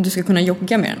i början, du ska kunna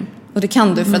jogga med den. Och det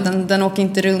kan du, för att den åker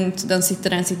inte runt, den sitter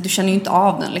där, du känner ju inte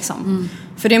av den liksom.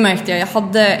 För det märkte jag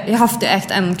haft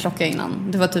ägt en klocka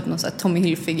innan. Det var typ någon så här Tommy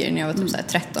Hilfiger när jag var typ så här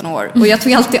 13 år. Och jag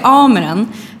tog alltid av med den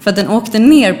för att den åkte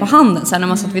ner på handen så här, när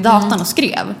man satt vid datorn och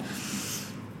skrev.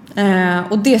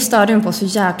 Och det störde mig på så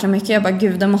jäkla mycket. Jag bara,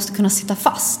 gud, den måste kunna sitta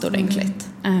fast ordentligt.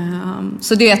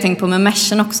 Så det jag tänkt på med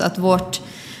meshen också, att vårt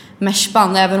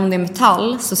meshband, även om det är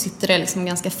metall, så sitter det liksom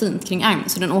ganska fint kring armen,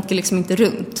 så den åker liksom inte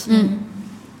runt.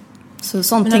 Så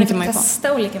sånt tänker man ju på. Men har ni fått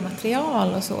testa olika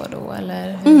material och så då,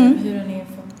 eller hur har ni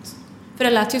fått? För det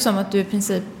lät ju som att du i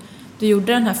princip, du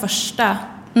gjorde den här första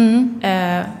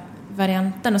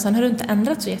varianten, och sen har du inte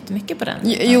ändrat så jättemycket på den.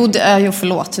 Jo,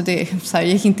 förlåt, det är så här,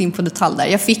 jag gick inte in på detalj där.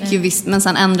 Jag fick ju visst, men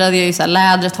sen ändrade jag ju så här,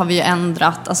 lädret har vi ju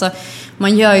ändrat. Alltså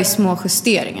man gör ju små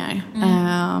justeringar.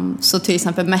 Så till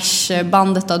exempel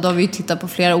meshbandet då har vi ju tittat på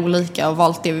flera olika och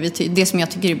valt det som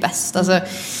jag tycker är bäst. Alltså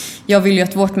jag vill ju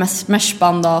att vårt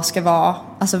meshband då ska vara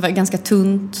ganska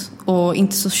tunt och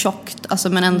inte så tjockt, alltså,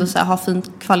 men ändå så här, ha fin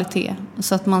kvalitet,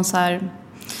 så att man så här.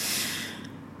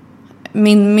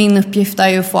 Min uppgift är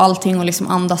ju att få allting och liksom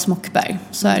andas Mockberg.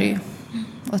 Så är det ju.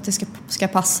 Och att det ska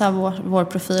passa vår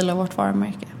profil och vårt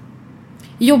varumärke.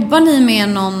 Jobbar ni med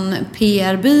någon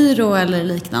PR-byrå eller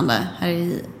liknande här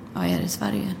i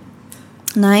Sverige?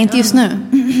 Nej, inte just nu.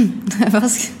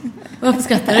 Varför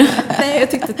skrattar du? Nej,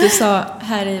 jag tyckte att du sa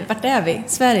vart är vi?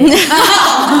 Sverige.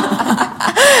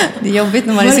 Det är jobbigt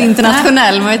när man är så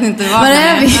internationell. Man vet inte var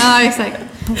är vi? Ja, exakt.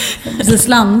 Precis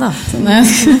landat.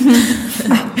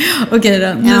 Okej då.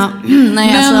 Ja.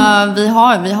 Nej, alltså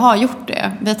vi har gjort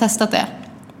det. Vi har testat det.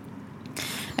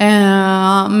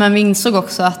 Men vi insåg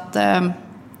också att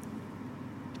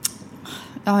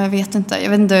jag vet inte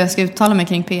hur jag ska uttala mig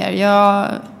kring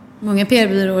PR. Många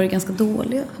PR-byråer är ganska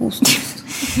dåliga hos oss.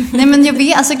 Nej, men jag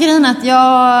vet, alltså grejen är att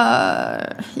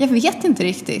jag vet inte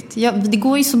riktigt. Det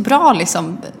går ju så bra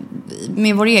liksom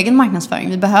med vår egen marknadsföring.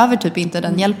 Vi behöver typ inte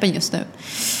den hjälpen just nu.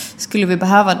 Skulle vi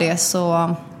behöva det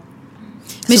så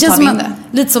Men det känns som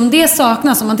lite som det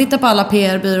saknas om man tittar på alla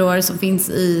PR-byråer som finns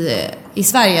i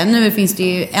Sverige. Nu finns det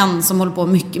ju en som håller på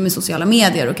mycket med sociala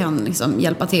medier och kan liksom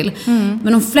hjälpa till.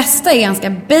 Men de flesta är ganska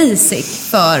basic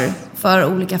för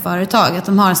olika företag. Att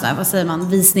de har sådär, vad säger man,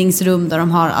 visningsrum där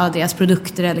de har alla deras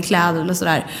produkter eller kläder eller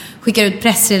sådär. Skickar ut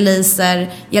pressreleaser,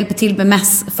 hjälper till med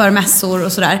för mässor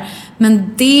och sådär.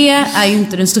 Men det är ju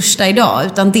inte den största idag,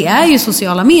 utan det är ju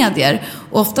sociala medier.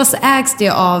 Och oftast ägs det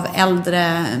av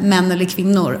äldre män eller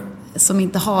kvinnor som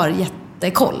inte har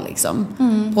jättekoll liksom,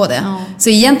 på det. Ja. Så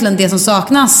egentligen det som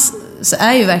saknas så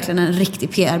är ju verkligen en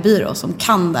riktig PR-byrå som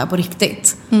kan det på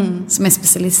riktigt. Som är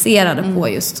specialiserade på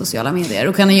just sociala medier.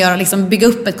 Och kan göra, liksom, bygga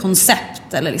upp ett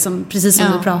koncept. Eller liksom, precis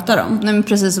som du pratar om. Nej, men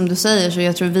precis som du säger, så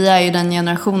jag tror vi är ju den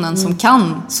generationen som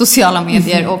kan sociala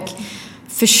medier. Och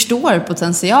förstår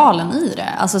potentialen i det.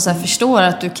 Alltså så här, förstår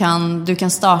att du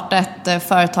kan starta ett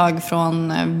företag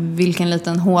från vilken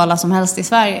liten håla som helst i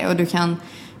Sverige. Och du kan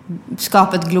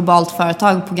skapa ett globalt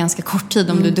företag på ganska kort tid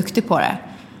om du är duktig på det.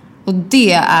 Och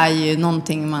det är ju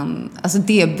någonting alltså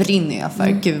det brinner jag för.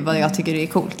 Gud vad jag tycker det är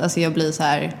coolt. Alltså jag blir så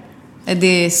här,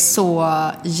 det är så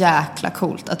jäkla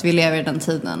coolt att vi lever i den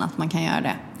tiden att man kan göra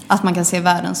det. Att man kan se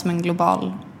världen som en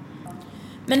global.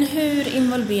 Men hur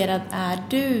involverad är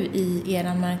du i er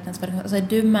marknadsföring? Alltså är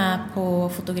du med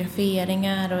på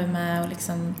fotograferingar och är med och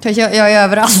liksom... Jag är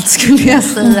överallt skulle jag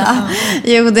säga.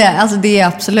 Jo, det är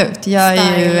absolut. Jag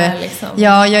är ju liksom.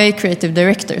 Jag är creative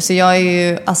director, så jag är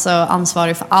ju alltså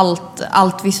ansvarig för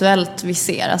allt visuellt vi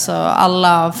ser. Alltså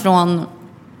alla från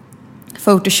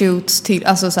photoshoots till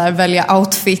alltså så här, välja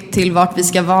outfit till vart vi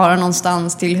ska vara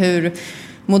någonstans till hur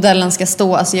modellen ska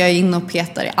stå. Alltså jag är inne och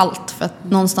petar i allt. För att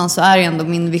någonstans så är det ändå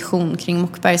min vision kring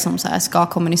Mockberg som så här ska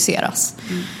kommuniceras.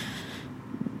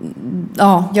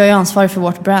 Ja, jag är ansvarig för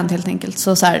vårt brand helt enkelt.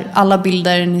 Så här, alla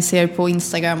bilder ni ser på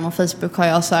Instagram och Facebook har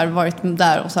jag så här varit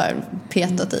där och så här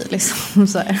petat i. Liksom,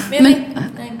 så här. Men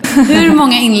hur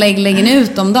många inlägg lägger ni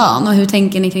ut om dagen och hur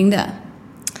tänker ni kring det?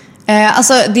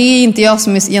 Alltså det är inte jag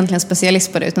som är egentligen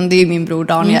specialist på det, utan det är min bror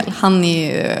Daniel. Han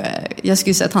är ju, jag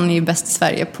skulle säga att han är bäst i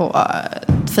Sverige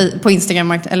på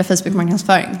Instagram eller Facebook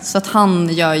marknadsföring. Så att han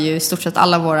gör ju i stort sett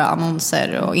alla våra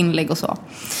annonser och inlägg och så.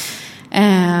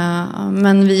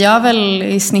 Men vi gör väl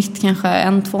i snitt kanske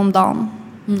 1-2 om dagen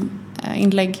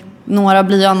inlägg. Några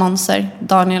blir annonser.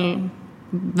 Daniel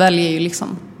väljer ju liksom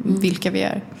vilka vi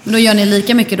gör. Men då gör ni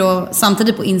lika mycket då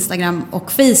samtidigt på Instagram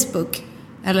och Facebook?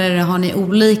 Eller har ni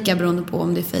olika beroende på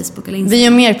om det är Facebook eller Instagram? Vi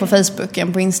gör mer på Facebook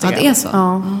än på Instagram. Ja, det är så?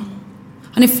 Ja.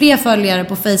 Har ni fler följare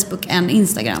på Facebook än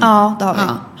Instagram? Ja, det har vi.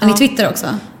 Ja. Har ni Twitter också?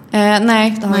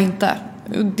 Nej, det har jag inte.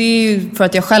 Det är ju för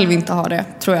att jag själv inte har det,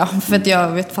 tror jag. För att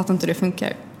jag fattar inte hur det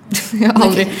funkar.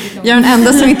 Jag är den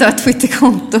enda som inte har ett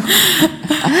Twitterkonto.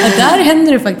 Ja, där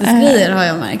händer det faktiskt grejer, har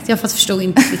jag märkt. Jag förstod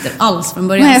inte Twitter alls från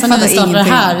början. Nej, sen när vi startade det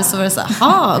här så var det så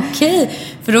här, okej.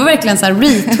 För då verkligen så här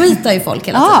retweetar ju folk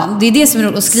hela tiden. Det är det som är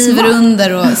roligt, och skriver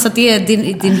under. Och, så att det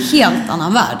är en helt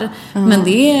annan värld. Men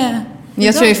det är...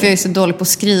 Jag tror att jag är så dålig på att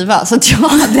skriva. Så att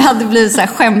det hade blivit så här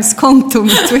skämskonto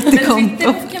med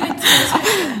Twitterkonto.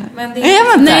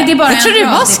 Nej, det är bara jag tror det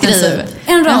var skriv.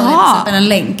 En rad, en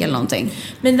länk eller någonting.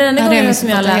 Men den enda gången som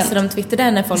jag läser om Twitter, det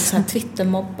är när folk så här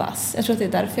Twitter-mobbas. Jag tror att det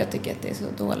är därför jag tycker att det är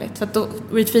så dåligt. För att då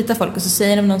retweetar folk och så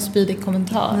säger de någon spydig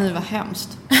kommentar. Nej, vad hemskt.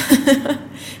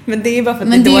 Men det är bara för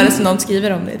att det är dåligt som någon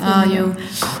skriver om det. Ja, jo.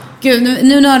 Gud,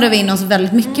 nu nördar vi in oss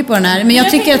väldigt mycket på den här. Men jag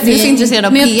tycker att vi är så intresserade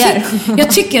av PR.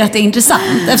 Jag tycker att det är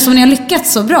intressant. Eftersom ni har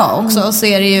lyckats så bra också, så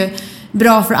är det ju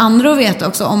bra för andra att veta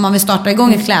också, om man vill starta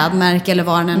igång ett klädmärke eller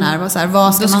vad det än är.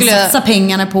 Vad ska man satsa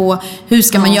pengarna på? Hur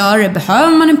ska man göra det?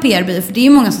 Behöver man en PR-byrå? För det är ju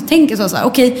många som tänker så här,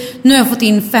 okej, nu har jag fått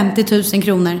in 50 000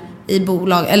 kronor i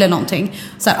bolag eller någonting.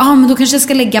 Så här, men då kanske jag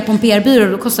ska lägga på en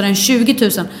PR-byrå, då kostar den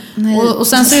 20 000. Och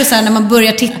sen så är det så här, när man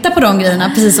börjar titta på de grejerna,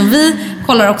 precis som vi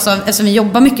kollar också, eftersom vi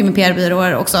jobbar mycket med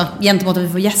PR-byråer också, gentemot att vi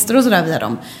får gäster och sådär via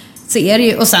dem. Så är det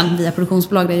ju, och sen via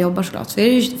produktionsbolag där jag jobbar såklart, så är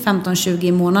det ju 15-20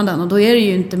 i månaden, och då är det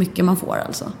ju inte mycket man får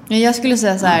alltså. Jag skulle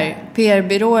säga så här,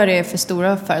 PR-byråer är för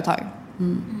stora företag.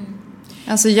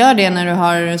 Alltså gör det när du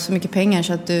har så mycket pengar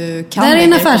så att du kan. Det är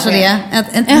en affärsidé,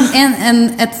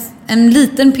 en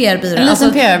liten PR-byrå,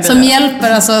 alltså, som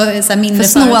hjälper alltså, så här, mindre för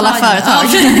snåla företag.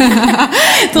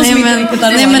 Nej,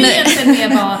 men det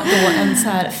var då en så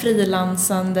här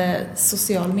frilansande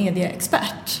social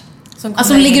media-expert.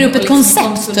 Som lägger upp ett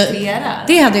koncept.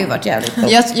 Det hade ju varit jävligt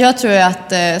coolt. Jag tror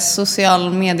att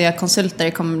social media-konsulter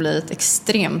kommer bli ett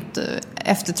extremt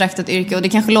eftertraktat yrke. Och det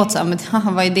kanske låter så här,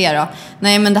 men vad är det då?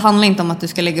 Nej, men det handlar inte om att du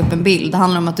ska lägga upp en bild. Det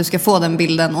handlar om att du ska få den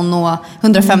bilden och nå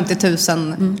 150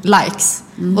 000 likes.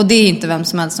 Och det är inte vem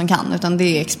som helst som kan, utan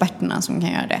det är experterna som kan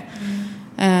göra det.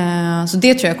 Så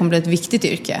det tror jag kommer bli ett viktigt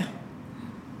yrke.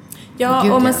 Ja,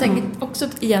 Gud, och man säkert också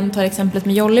igen tar exemplet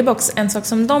med Jollybox. En sak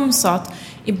som de sa att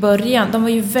i början, de var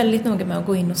ju väldigt noga med att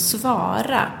gå in och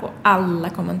svara på alla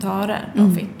kommentarer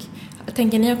de fick.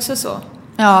 Tänker ni också så?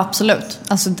 Ja, absolut.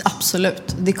 Alltså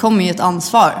absolut. Det kommer ju ett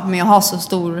ansvar med att ha så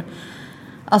stor,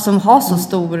 alltså ha så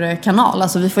stor kanal.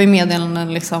 Alltså vi får ju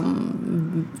meddelanden liksom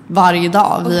varje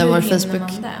dag via vår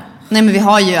Facebook. Nej, men vi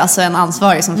har ju alltså en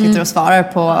ansvarig som sitter och svarar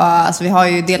på, alltså vi har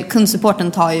ju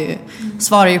kundsupporten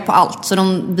svarar ju på allt.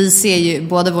 Så vi ser ju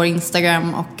både vår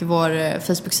Instagram och vår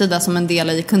Facebook-sida som en del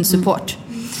i kundsupport.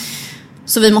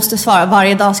 Så vi måste svara,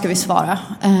 varje dag ska vi svara.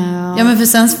 Ja, men för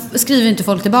sen skriver inte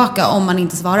folk tillbaka om man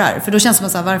inte svarar. För då känns det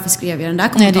som att varför skrev jag den där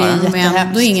kommentaren? Nej, det är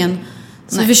jättehemskt. Då ingen.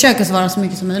 Så vi försöker svara så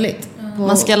mycket som möjligt.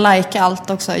 Man ska likea allt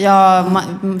också. Jag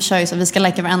kör ju så, vi ska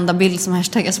likea varenda bild som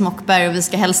hashtaggar Smockberg och vi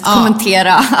ska helst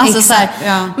kommentera. Alltså exakt, så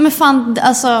här, men fan,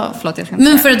 alltså, förlåt, jag ska inte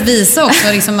men för att visa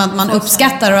också liksom, att man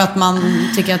uppskattar och att man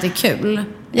tycker att det är kul.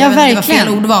 Ja, verkligen. Det var fel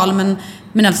ordval,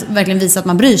 men alltså, verkligen visa att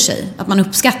man bryr sig. Att man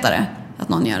uppskattar det. Att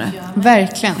någon gör det.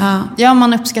 Verkligen. Ja,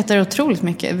 man uppskattar det otroligt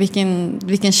mycket.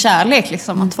 Vilken kärlek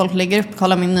liksom. Att folk lägger upp,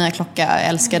 kolla min nya klocka, jag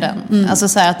älskar den. Alltså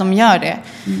så här, att de gör det.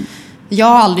 Jag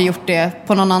har aldrig gjort det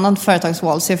på någon annan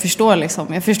företagswall, så jag förstår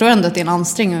ändå att det är en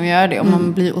ansträngning att göra det. Och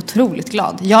man blir otroligt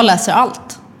glad. Jag läser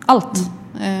allt.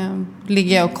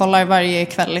 Ligger jag och kollar varje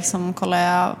kväll liksom. Kollar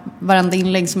jag varenda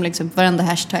inlägg som läggs upp, varenda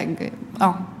hashtag.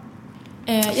 Ja.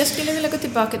 Jag skulle vilja gå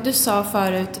tillbaka. Du sa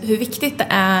förut hur viktigt det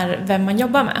är vem man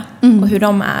jobbar med. Och hur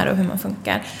de är och hur man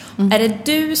funkar. Är det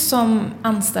du som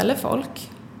anställer folk?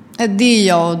 Det är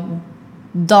jag och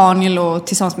Daniel och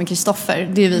tillsammans med Kristoffer.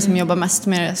 Det är vi som jobbar mest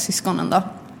med syskonen då.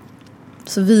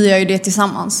 Så vi gör ju det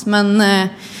tillsammans. Men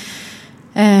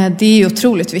det är ju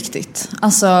otroligt viktigt.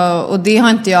 Alltså, och det har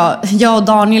inte jag och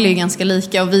Daniel är ganska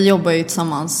lika och vi jobbar ju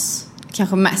tillsammans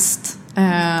kanske mest.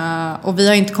 Och vi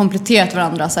har inte kompletterat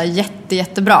varandra så här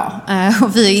jättebra.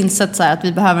 Och vi har insett så här att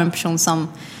vi behöver en person som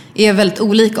är väldigt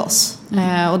olik oss.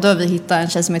 Och då har vi hittat en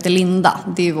tjej som heter Linda.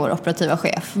 Det är vår operativa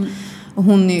chef. Och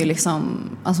hon är ju liksom,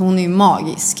 alltså hon är ju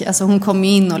magisk. Alltså hon kommer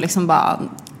in och liksom bara,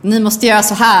 ni måste göra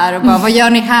så här och bara, vad gör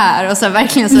ni här? Och så här,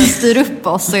 verkligen så här, styr upp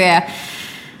oss och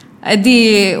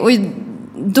det, och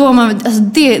då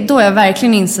har jag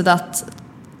verkligen insett att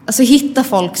alltså hitta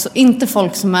folk, inte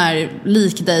folk som är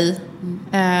lik dig.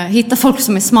 Hitta folk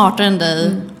som är smartare än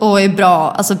dig och är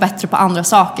bra, alltså bättre på andra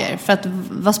saker. För att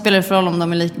vad spelar det för roll om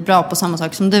de är lika bra på samma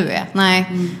sak som du är?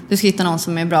 Nej, du ska hitta någon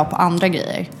som är bra på andra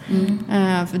grejer.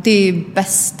 För det är ju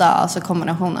bästa, alltså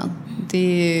kombinationen.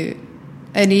 Det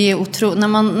är otroligt.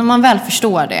 När man väl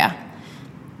förstår det,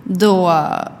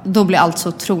 då blir allt så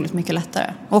otroligt mycket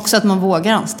lättare. Och också att man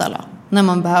vågar anställa när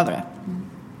man behöver det.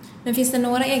 Men finns det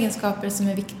några egenskaper som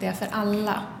är viktiga för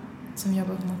alla som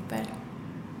jobbar på Mockberg?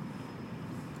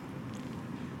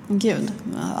 Gud,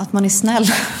 att man är snäll.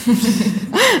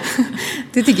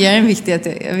 Det tycker jag är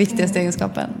den viktigaste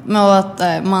egenskapen. Men att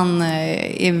man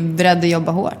är beredd att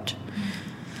jobba hårt.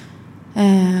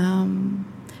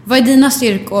 Vad är dina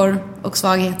styrkor och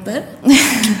svagheter?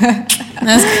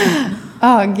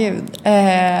 Gud.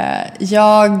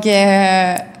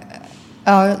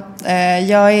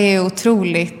 Jag är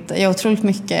otroligt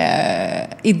mycket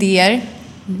idéer.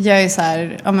 Jag är så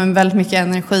här, men väldigt mycket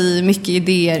energi, mycket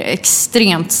idéer,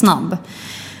 extremt snabb.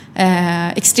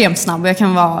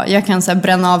 Jag kan så här,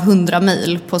 bränna av 100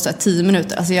 mejl på så här, 10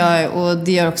 minuter. Alltså och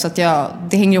det gör också att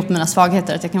det hänger ihop med mina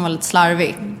svagheter, att jag kan vara lite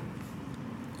slarvig.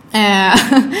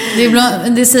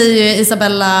 Det säger ju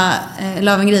Isabella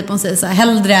Löwengrip, hon säger så här,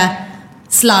 hellre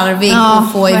slarvig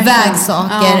och få iväg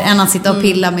saker än att sitta och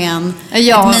pilla med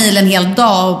ett mejl en hel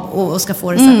dag och ska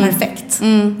få det så här perfekt.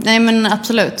 Nej, men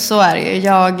absolut, så är det ju.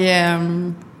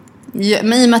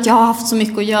 Men i och med att jag har haft så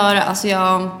mycket att göra, alltså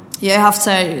jag har haft så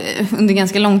här, under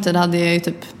ganska lång tid hade jag ju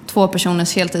typ 2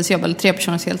 personers heltidsjobb eller 3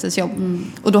 personers heltidsjobb.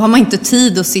 Och då har man inte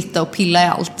tid att sitta och pilla i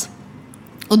allt.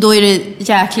 Och då är det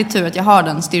jäkligt tur att jag har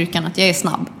den styrkan, att jag är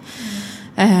snabb.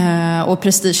 Och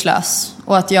prestigelös.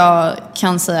 Och att jag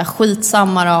kan säga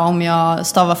skitsamma då om jag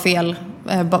stavar fel.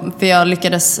 För jag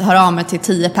lyckades höra av mig till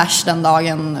 10 pers den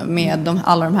dagen med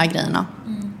alla de här grejerna.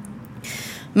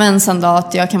 Men sen då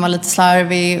att jag kan vara lite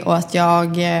slarvig och att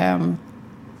jag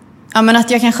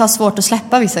kanske har svårt att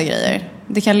släppa vissa grejer.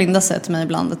 Det kan Linda säga till mig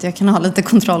ibland, att jag kan ha lite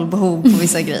kontrollbehov på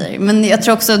vissa grejer. Men jag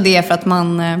tror också det är för att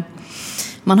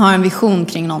man har en vision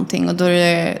kring någonting, och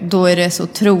då är det så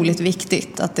otroligt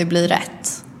viktigt att det blir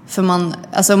rätt.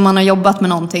 För man har jobbat med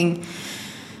någonting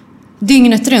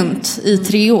dygnet runt i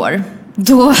 3 år.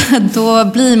 Då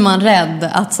blir man rädd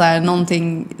att så här,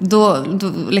 någonting, då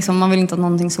liksom, man vill inte att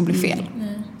någonting ska bli fel.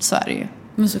 Så är det ju.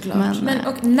 Men såklart. Men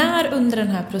och när under den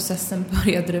här processen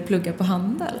började du plugga på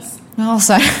Handels? Ja,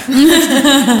 så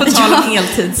här. På tal om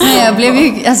heltid. Nej, jag blev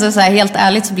ju, alltså så här, helt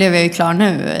ärligt så blev jag ju klar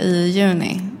nu i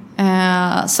juni.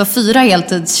 Så 4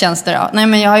 heltidstjänster då. Nej,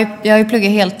 men jag har ju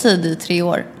pluggat heltid i 3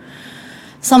 år.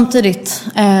 Samtidigt.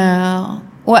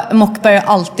 Och Mockberg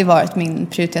har alltid varit min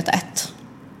prioritet 1.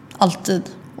 Alltid.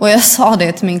 Och jag sa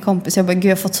det till min kompis. Jag bara, gud,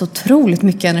 jag har fått så otroligt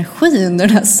mycket energi under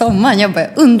den här sommaren. Jag bara,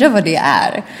 undrar vad det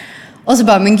är. Och så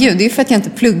bara, men gud, det är för att jag inte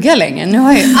pluggar längre. Nu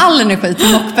har jag ju all energi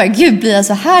till Mockberg. Gud, blir jag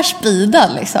så här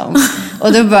speedad liksom?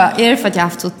 Och då bara, är det för att jag har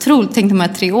haft så otroligt, tänk de här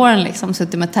 3 åren liksom,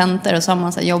 suttit med tentor och så har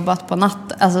man så här, jobbat på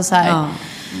natt. Alltså så här. Ja.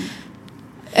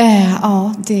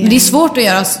 Men det är svårt att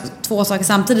göra 2 saker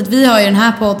samtidigt. Vi har ju den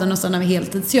här podden och sen har vi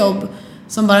heltidsjobb.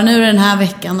 Som bara nu den här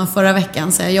veckan och förra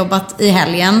veckan så har jag jobbat i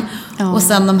helgen. Ja. Och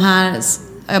sen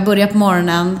jag börjar på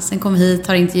morgonen, sen kommer hit,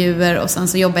 tar intervjuer och sen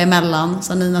så jobbar jag emellan.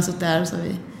 Så Nina suttit där och så har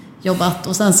vi jobbat.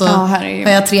 Och sen så har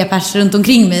jag 3 personer runt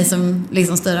omkring mig som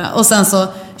liksom styr. Och sen så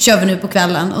kör vi nu på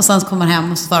kvällen och sen så kommer man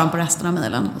hem och så svarar på resten av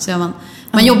mejlen. Och så gör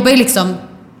man jobbar ju liksom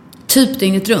typ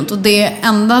dygnet runt. Och det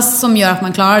enda som gör att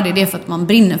man klarar det är för att man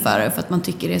brinner för det. För att man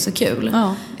tycker det är så kul.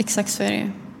 Ja, exakt så är det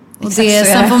ju. Och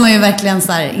sen får man ju verkligen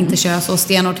så här, inte köra så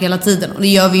stenhårt hela tiden. Och det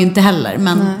gör vi ju inte heller.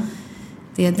 Men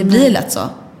det blir lätt så.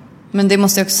 Men det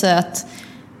måste jag också säga att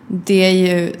det är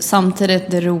ju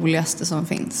samtidigt det roligaste som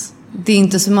finns. Det är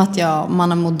inte som att man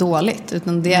har mått dåligt.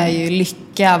 Utan det är ju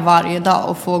lycka varje dag.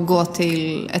 Och få gå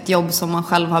till ett jobb som man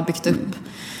själv har byggt upp.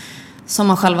 Som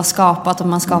man själv har skapat. Och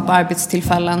man skapar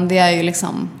arbetstillfällen. Det är ju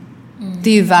liksom... Det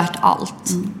är ju värt allt.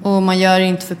 Och man gör det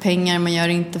inte för pengar. Man gör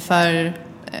det inte för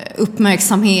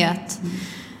uppmärksamhet.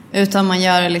 Utan man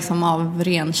gör det liksom av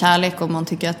ren kärlek. Och man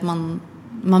tycker att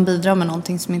man bidrar med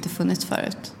någonting som inte funnits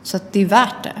förut. Så att det är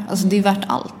värt det. Alltså det är värt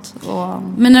allt.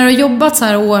 Men när du har jobbat så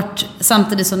här hårt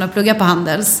samtidigt som du har pluggat på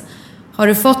Handels, har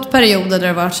du fått perioder där det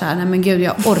har varit så här, nej men gud,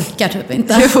 jag orkar typ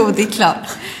inte? Jo, det är klart.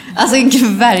 Alltså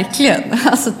gud, verkligen.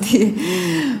 Alltså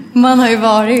man har ju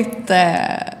varit...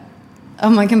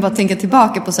 man kan bara tänka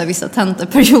tillbaka på så här vissa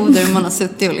tenteperioder man har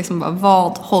suttit och liksom bara,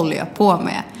 vad håller jag på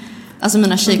med? Alltså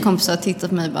mina tjejkompisar har tittat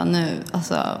på mig och bara, nu,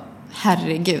 alltså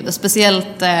herregud. Och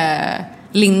speciellt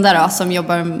Linda då, som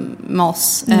jobbar med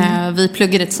oss. Vi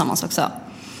pluggade tillsammans också.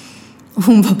 Och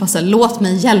hon bara så här, låt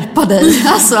mig hjälpa dig.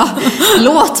 Alltså,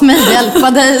 låt mig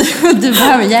hjälpa dig. Du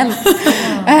behöver hjälp.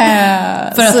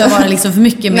 För att det var liksom för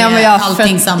mycket med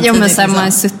allting samtidigt. Ja, men så här, man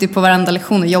har suttit på varenda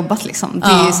lektion och jobbat liksom. Det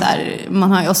är ju så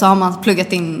här, och så har man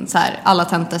pluggat in så här, alla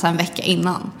tentor så här, en vecka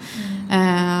innan.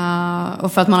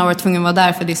 Och för att man har varit tvungen att vara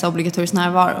där för det är så obligatorisk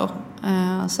närvaro.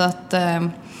 Så att...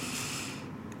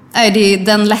 Nej, det är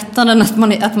den lättnaden att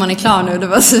man är klar nu. Det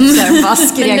var så här, bara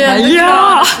skrek. Du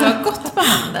har gått på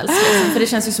Handels liksom, för det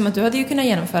känns ju som att du hade ju kunnat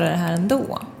genomföra det här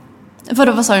ändå.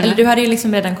 Vad sa du? Eller du hade ju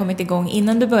liksom redan kommit igång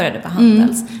innan du började på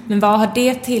Handels. Men vad har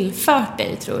det tillfört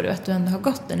dig, tror du, att du ändå har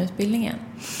gått den utbildningen?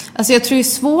 Alltså jag tror det är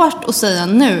svårt att säga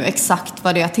nu exakt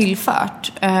vad det har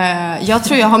tillfört. Jag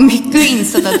tror jag har mycket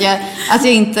insett att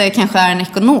jag inte kanske är en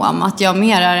ekonom. Att jag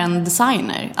mer är en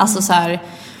designer. Alltså så här...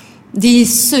 Det är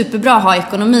superbra att ha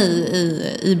ekonomi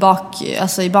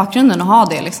i bakgrunden och ha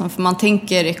det liksom, för man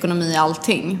tänker ekonomi i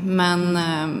allting. Men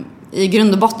i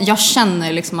grund och botten, jag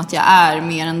känner liksom att jag är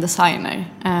mer en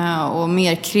designer och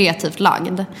mer kreativt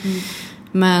lagd.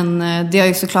 Men det har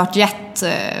ju såklart gett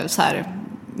så här,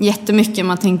 jättemycket.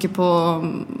 Man tänker på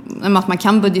att man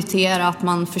kan budgetera, att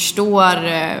man förstår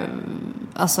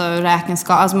alltså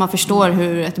räkenskap, alltså man förstår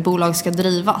hur ett bolag ska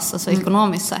drivas, alltså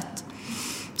ekonomiskt sett.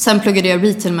 Sen pluggade jag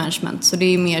retail management, så det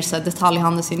är mer så här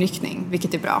detaljhandelsinriktning,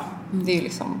 vilket är bra. Det är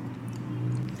liksom...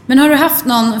 Men har du haft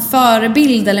någon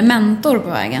förebild eller mentor på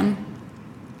vägen?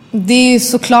 Det är ju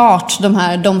såklart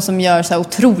de som gör så här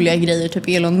otroliga grejer, typ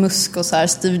Elon Musk och så här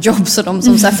Steve Jobs och de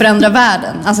som så här förändrar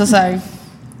världen. Alltså så här,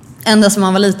 ända som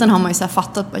man var liten har man ju så här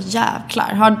fattat, bara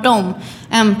jävlar, har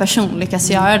en person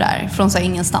lyckats göra där från så här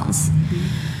ingenstans.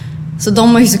 Så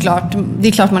de har ju såklart, det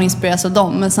är klart man inspireras av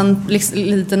dem. Men sen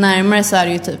lite närmare så är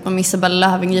det ju typ om Isabella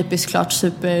Löwengrip är såklart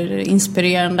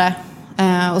superinspirerande.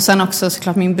 Och sen också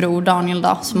såklart min bror Daniel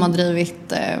då, som har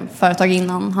drivit företag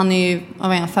innan. Han är ju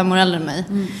 5 år äldre än mig.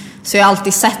 Så jag har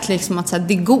alltid sett liksom att så här,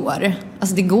 det går.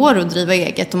 Alltså det går att driva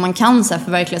eget och man kan så här,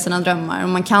 förverkliga sina drömmar. Och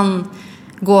man kan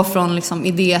gå från liksom,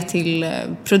 idé till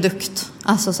produkt.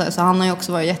 Alltså, så han har ju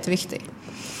också varit jätteviktig.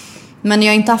 Men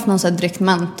jag har inte haft någon så här, direkt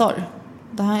mentor.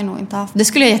 Det har jag nog inte haft. Det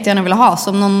skulle jag jättegärna vilja ha.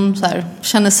 Som någon så här,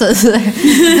 känner sig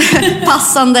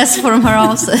passandes får de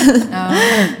höra av sig.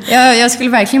 Ja. Jag skulle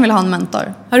verkligen vilja ha en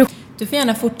mentor. Du får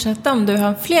gärna fortsätta om du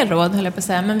har fler råd, höll jag på att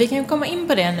säga. Men vi kan komma in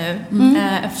på det nu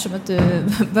eftersom att du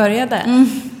började.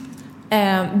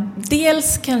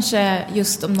 Dels kanske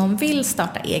just om någon vill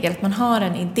starta eget, att man har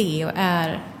en idé och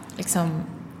är liksom,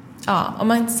 om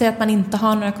man säger att man inte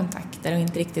har några kontakter och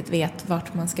inte riktigt vet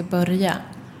vart man ska börja.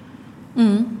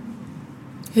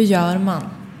 Hur gör man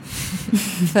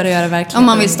för att göra verkligen? Om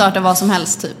man vill starta vad som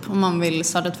helst typ, om man vill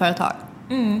starta ett företag.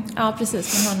 Ja,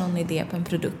 precis. Man har någon idé på en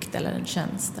produkt eller en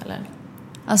tjänst eller...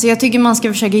 Alltså jag tycker man ska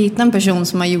försöka hitta en person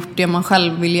som har gjort det man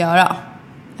själv vill göra.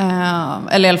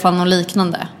 Eller i alla fall något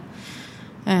liknande.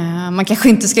 Man kanske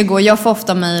inte ska gå... Jag får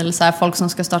ofta mejl så här, folk som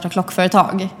ska starta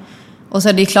klockföretag. Och så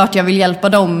här, det är klart jag vill hjälpa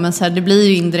dem, men så här, det blir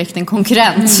ju indirekt en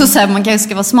konkurrent. Så här, man kanske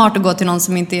ska vara smart och gå till någon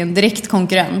som inte är en direkt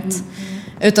konkurrent.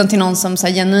 Utan till någon som så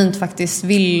här, genuint faktiskt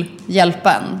vill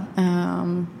hjälpa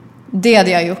en. Det hade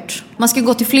jag gjort. Man ska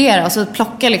gå till flera och så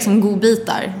plocka liksom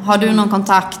godbitar. Har du någon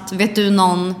kontakt? Vet du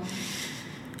någon...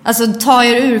 Alltså ta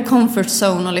er ur comfort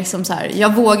zone och liksom så här,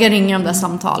 jag vågar ringa de där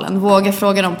samtalen, vågar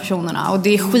fråga de personerna, och det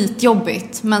är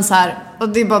skitjobbigt, men så här, och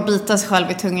det är bara att bita sig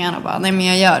själv i tungan och bara, nej men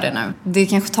jag gör det nu. Det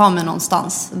kanske tar mig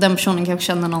någonstans. Den personen kanske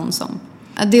känner någon som...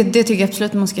 Det tycker jag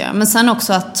absolut man ska göra. Men sen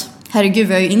också att, herregud,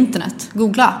 vi har ju internet.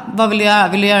 Googla, vad vill du göra?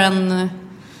 Vill du göra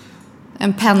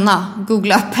en penna?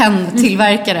 Googla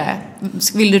penntillverkare.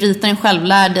 Vill du rita den själv?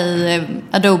 Lär dig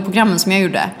Adobe-programmen som jag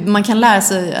gjorde. Man kan lära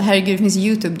sig, herregud, det finns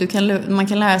YouTube. Man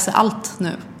kan lära sig allt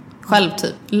nu. Själv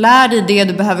typ. Lär dig det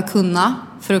du behöver kunna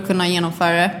för att kunna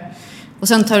genomföra det. Och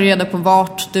sen tar du reda på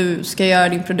vart du ska göra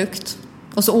din produkt.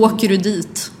 Och så åker du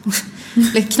dit.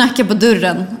 Knacka på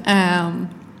dörren.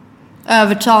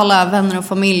 Övertala vänner och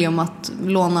familj om att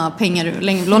låna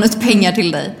ut pengar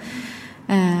till dig.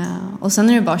 Och sen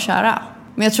är det bara att köra.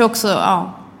 Men jag tror också,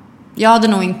 jag hade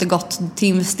nog inte gått till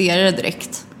investerare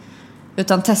direkt.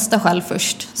 Utan testa själv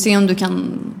först. Se om du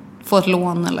kan få ett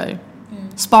lån eller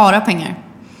spara pengar.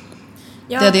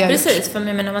 Ja, precis. För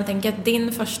jag menar, man tänker att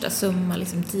din första summa,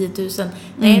 liksom 10 000,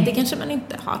 nej, det kanske man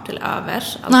inte har till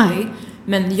övers alltid. Nej.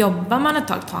 Men jobbar man ett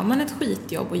tag, tar man ett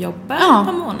skitjobb och jobbar ett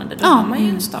par månader, då har man ju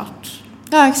en start.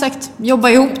 Ja, exakt. Jobba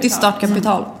ihop ditt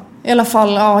startkapital. I alla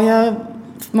fall,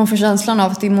 man får känslan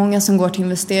av att det är många som går till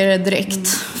investerare direkt.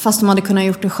 Fast de hade kunnat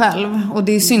gjort det själv. Och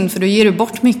det är synd, för då ger du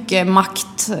bort mycket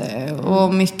makt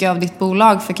och mycket av ditt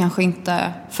bolag för kanske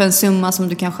inte för en summa som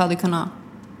du kanske hade kunnat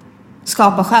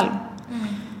skapa själv.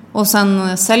 Och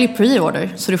sen sälj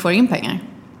pre-order så du får in pengar.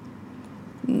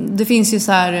 Det finns ju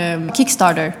så här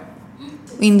Kickstarter,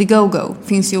 Indiegogo.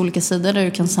 Finns ju olika sidor där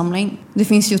du kan samla in. Det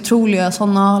finns ju otroliga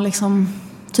sådana liksom,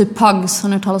 typ Pugs, har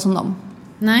ni hört talas om dem?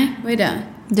 Nej, vad är det?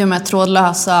 Det är de här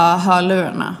trådlösa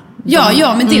hörlurarna.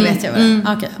 Ja, men det vet jag väl.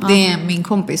 Okay, det är min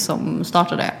kompis som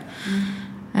startade det.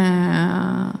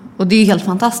 Och det är helt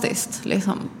fantastiskt.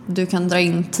 Liksom. Du kan dra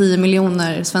in 10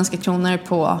 miljoner svenska kronor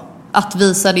på att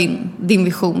visa din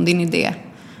vision, din idé.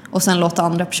 Och sen låta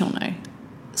andra personer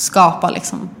skapa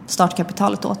liksom,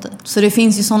 startkapitalet åt dig. Så det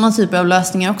finns ju sådana typer av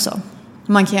lösningar också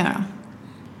man kan göra.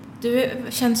 Du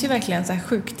känns ju verkligen så här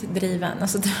sjukt driven.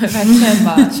 Alltså du har verkligen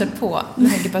bara kört på.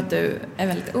 Jag tänker på att du är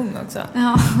väldigt ung också.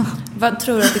 Ja. Vad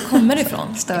tror du att det kommer ifrån?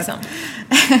 Liksom?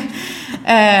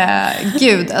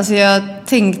 Gud, alltså jag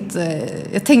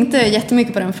tänkte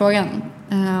jättemycket på den frågan.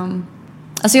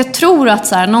 Alltså jag tror att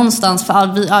så här, någonstans, för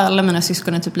alla mina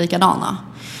syskon är typ likadana.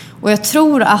 Och jag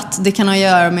tror att det kan ha att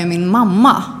göra med min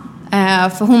mamma.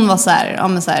 För hon var så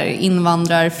här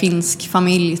invandrar, finsk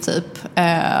familj typ.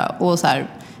 Och så här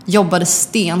jobbade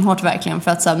stenhårt verkligen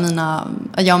för att så här,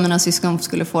 jag och mina syskon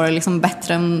skulle få det liksom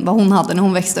bättre än vad hon hade när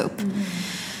hon växte upp.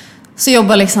 Så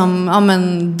jobbade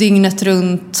liksom dygnet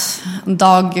runt,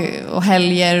 dag och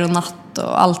helger och natt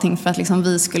och allting för att liksom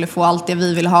vi skulle få allt det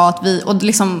vi ville ha. Och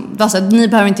liksom, alltså, ni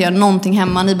behöver inte göra någonting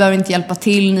hemma, ni behöver inte hjälpa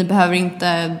till, ni behöver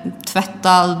inte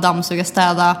tvätta, dammsuga,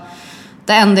 städa.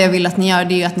 Det enda jag vill att ni gör,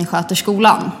 det är att ni sköter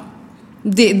skolan.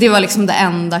 Det var liksom det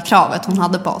enda kravet hon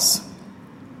hade på oss.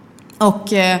 Och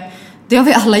det har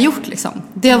vi alla gjort liksom.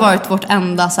 Det har varit vårt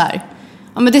enda så här,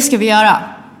 men det ska vi göra.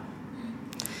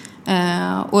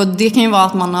 Och det kan ju vara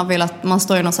att man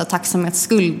står i någon så här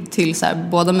tacksamhetsskuld till så här,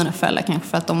 båda mina föräldrar kanske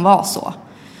för att de var så.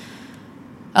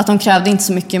 Att de krävde inte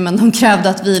så mycket, men de krävde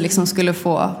att vi liksom skulle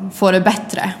få det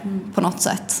bättre på något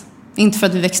sätt. Inte för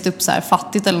att vi växte upp så här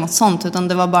fattigt eller något sånt, utan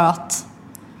det var bara att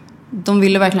de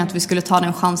ville verkligen att vi skulle ta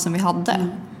den chansen vi hade.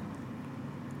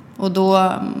 Och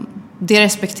då, det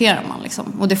respekterar man liksom.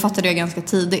 Och det fattade jag ganska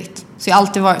tidigt. Så jag har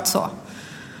alltid varit så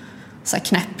här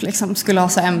knäpp liksom. Skulle ha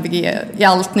så här MVG i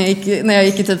allt när jag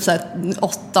gick i typ så här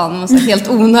 8:an. Så här helt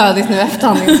onödigt nu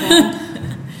efterhand liksom.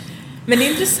 Men det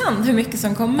är intressant hur mycket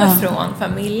som kommer från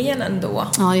familjen ändå.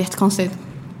 Ja, det är jättekonstigt.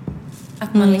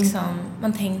 Att man liksom,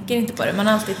 man tänker inte på det. Man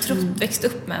har alltid växt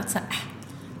upp med att så här,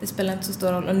 det spelar inte så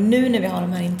stor roll. Och nu när vi har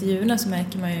de här intervjuerna så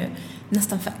märker man ju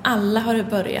nästan för alla har det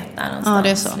börjat där någonstans. Ja, det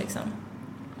är så. Liksom.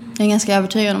 Jag är ganska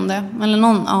övertygad om det.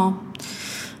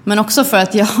 Men också för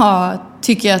att jag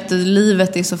tycker att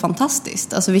livet är så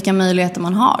fantastiskt. Alltså vilka möjligheter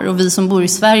man har. Och vi som bor i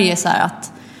Sverige så här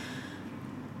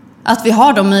att vi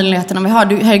har de möjligheterna vi har.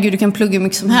 Herregud, du kan plugga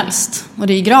mycket som helst. Och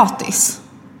det är gratis.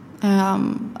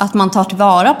 Att man tar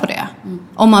tillvara på det.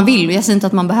 Om man vill. Jag säger inte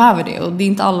att man behöver det. Och det är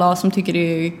inte alla som tycker det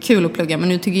är kul att plugga. Men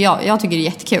nu tycker jag tycker det är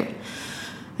jättekul.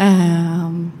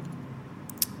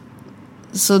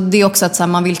 Så det är också att så här,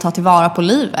 man vill ta tillvara på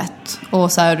livet.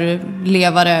 Och så här,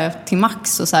 leva det till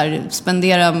max. Och så här,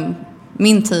 spendera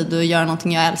min tid och göra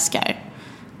någonting jag älskar.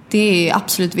 Det är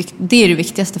absolut det är det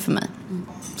viktigaste för mig.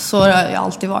 Så har jag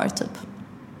alltid varit typ.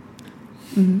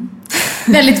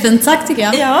 Väldigt fint sagt tycker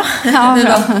jag. Ja,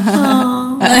 bra.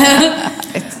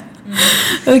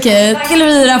 Okej, tack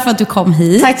Elvira för att du kom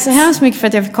hit. Tack så hemskt mycket för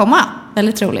att jag fick komma.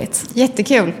 Väldigt roligt.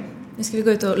 Jättekul. Nu ska vi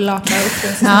gå ut och laka upp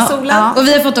den sista solen. Ja. Och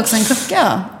vi har fått också en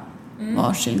klocka.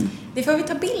 Varsin. Det får vi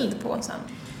ta bild på sen.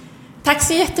 Tack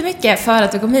så jättemycket för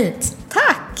att du kom hit.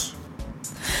 Tack.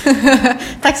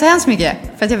 Tack så hemskt mycket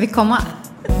för att jag fick komma.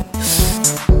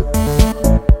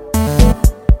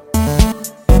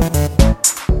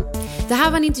 Det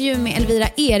här var en intervju med Elvira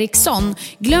Eriksson.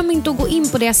 Glöm inte att gå in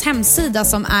på deras hemsida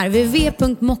som är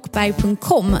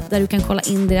www.mockberg.com där du kan kolla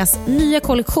in deras nya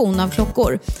kollektion av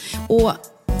klockor. Och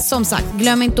som sagt,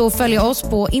 glöm inte att följa oss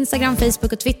på Instagram,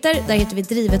 Facebook och Twitter. Där heter vi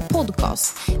Drivet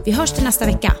Podcast. Vi hörs till nästa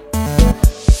vecka.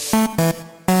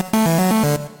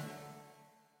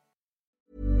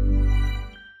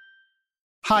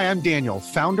 Hi, I'm Daniel,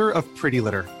 founder of Pretty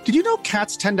Litter. Did you know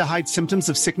cats tend to hide symptoms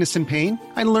of sickness and pain?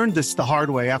 I learned this the hard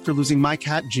way after losing my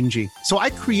cat, Gingy. So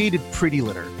I created Pretty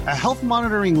Litter, a health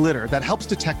monitoring litter that helps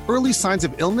detect early signs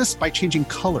of illness by changing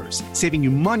colors, saving you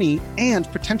money and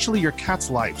potentially your cat's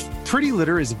life. Pretty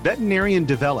Litter is veterinarian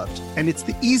developed, and it's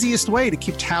the easiest way to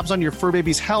keep tabs on your fur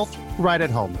baby's health right at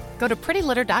home. Go to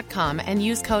prettylitter.com and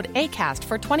use code ACAST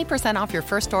for 20% off your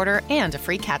first order and a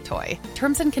free cat toy.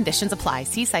 Terms and conditions apply.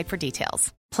 See site for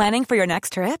details. Planning for your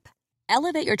next trip?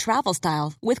 Elevate your travel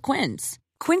style with Quince.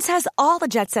 Quince has all the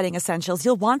jet-setting essentials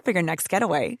you'll want for your next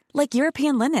getaway, like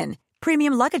European linen,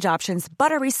 premium luggage options,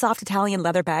 buttery soft Italian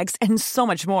leather bags, and so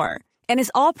much more. And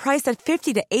is all priced at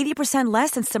 50 to 80%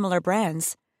 less than similar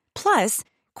brands. Plus,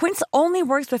 Quince only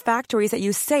works with factories that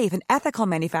use safe and ethical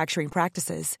manufacturing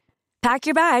practices. Pack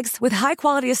your bags with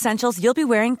high-quality essentials you'll be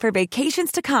wearing for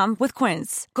vacations to come with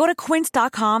Quince. Go to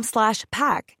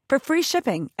quince.com/pack for free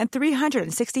shipping and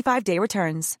 365-day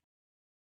returns.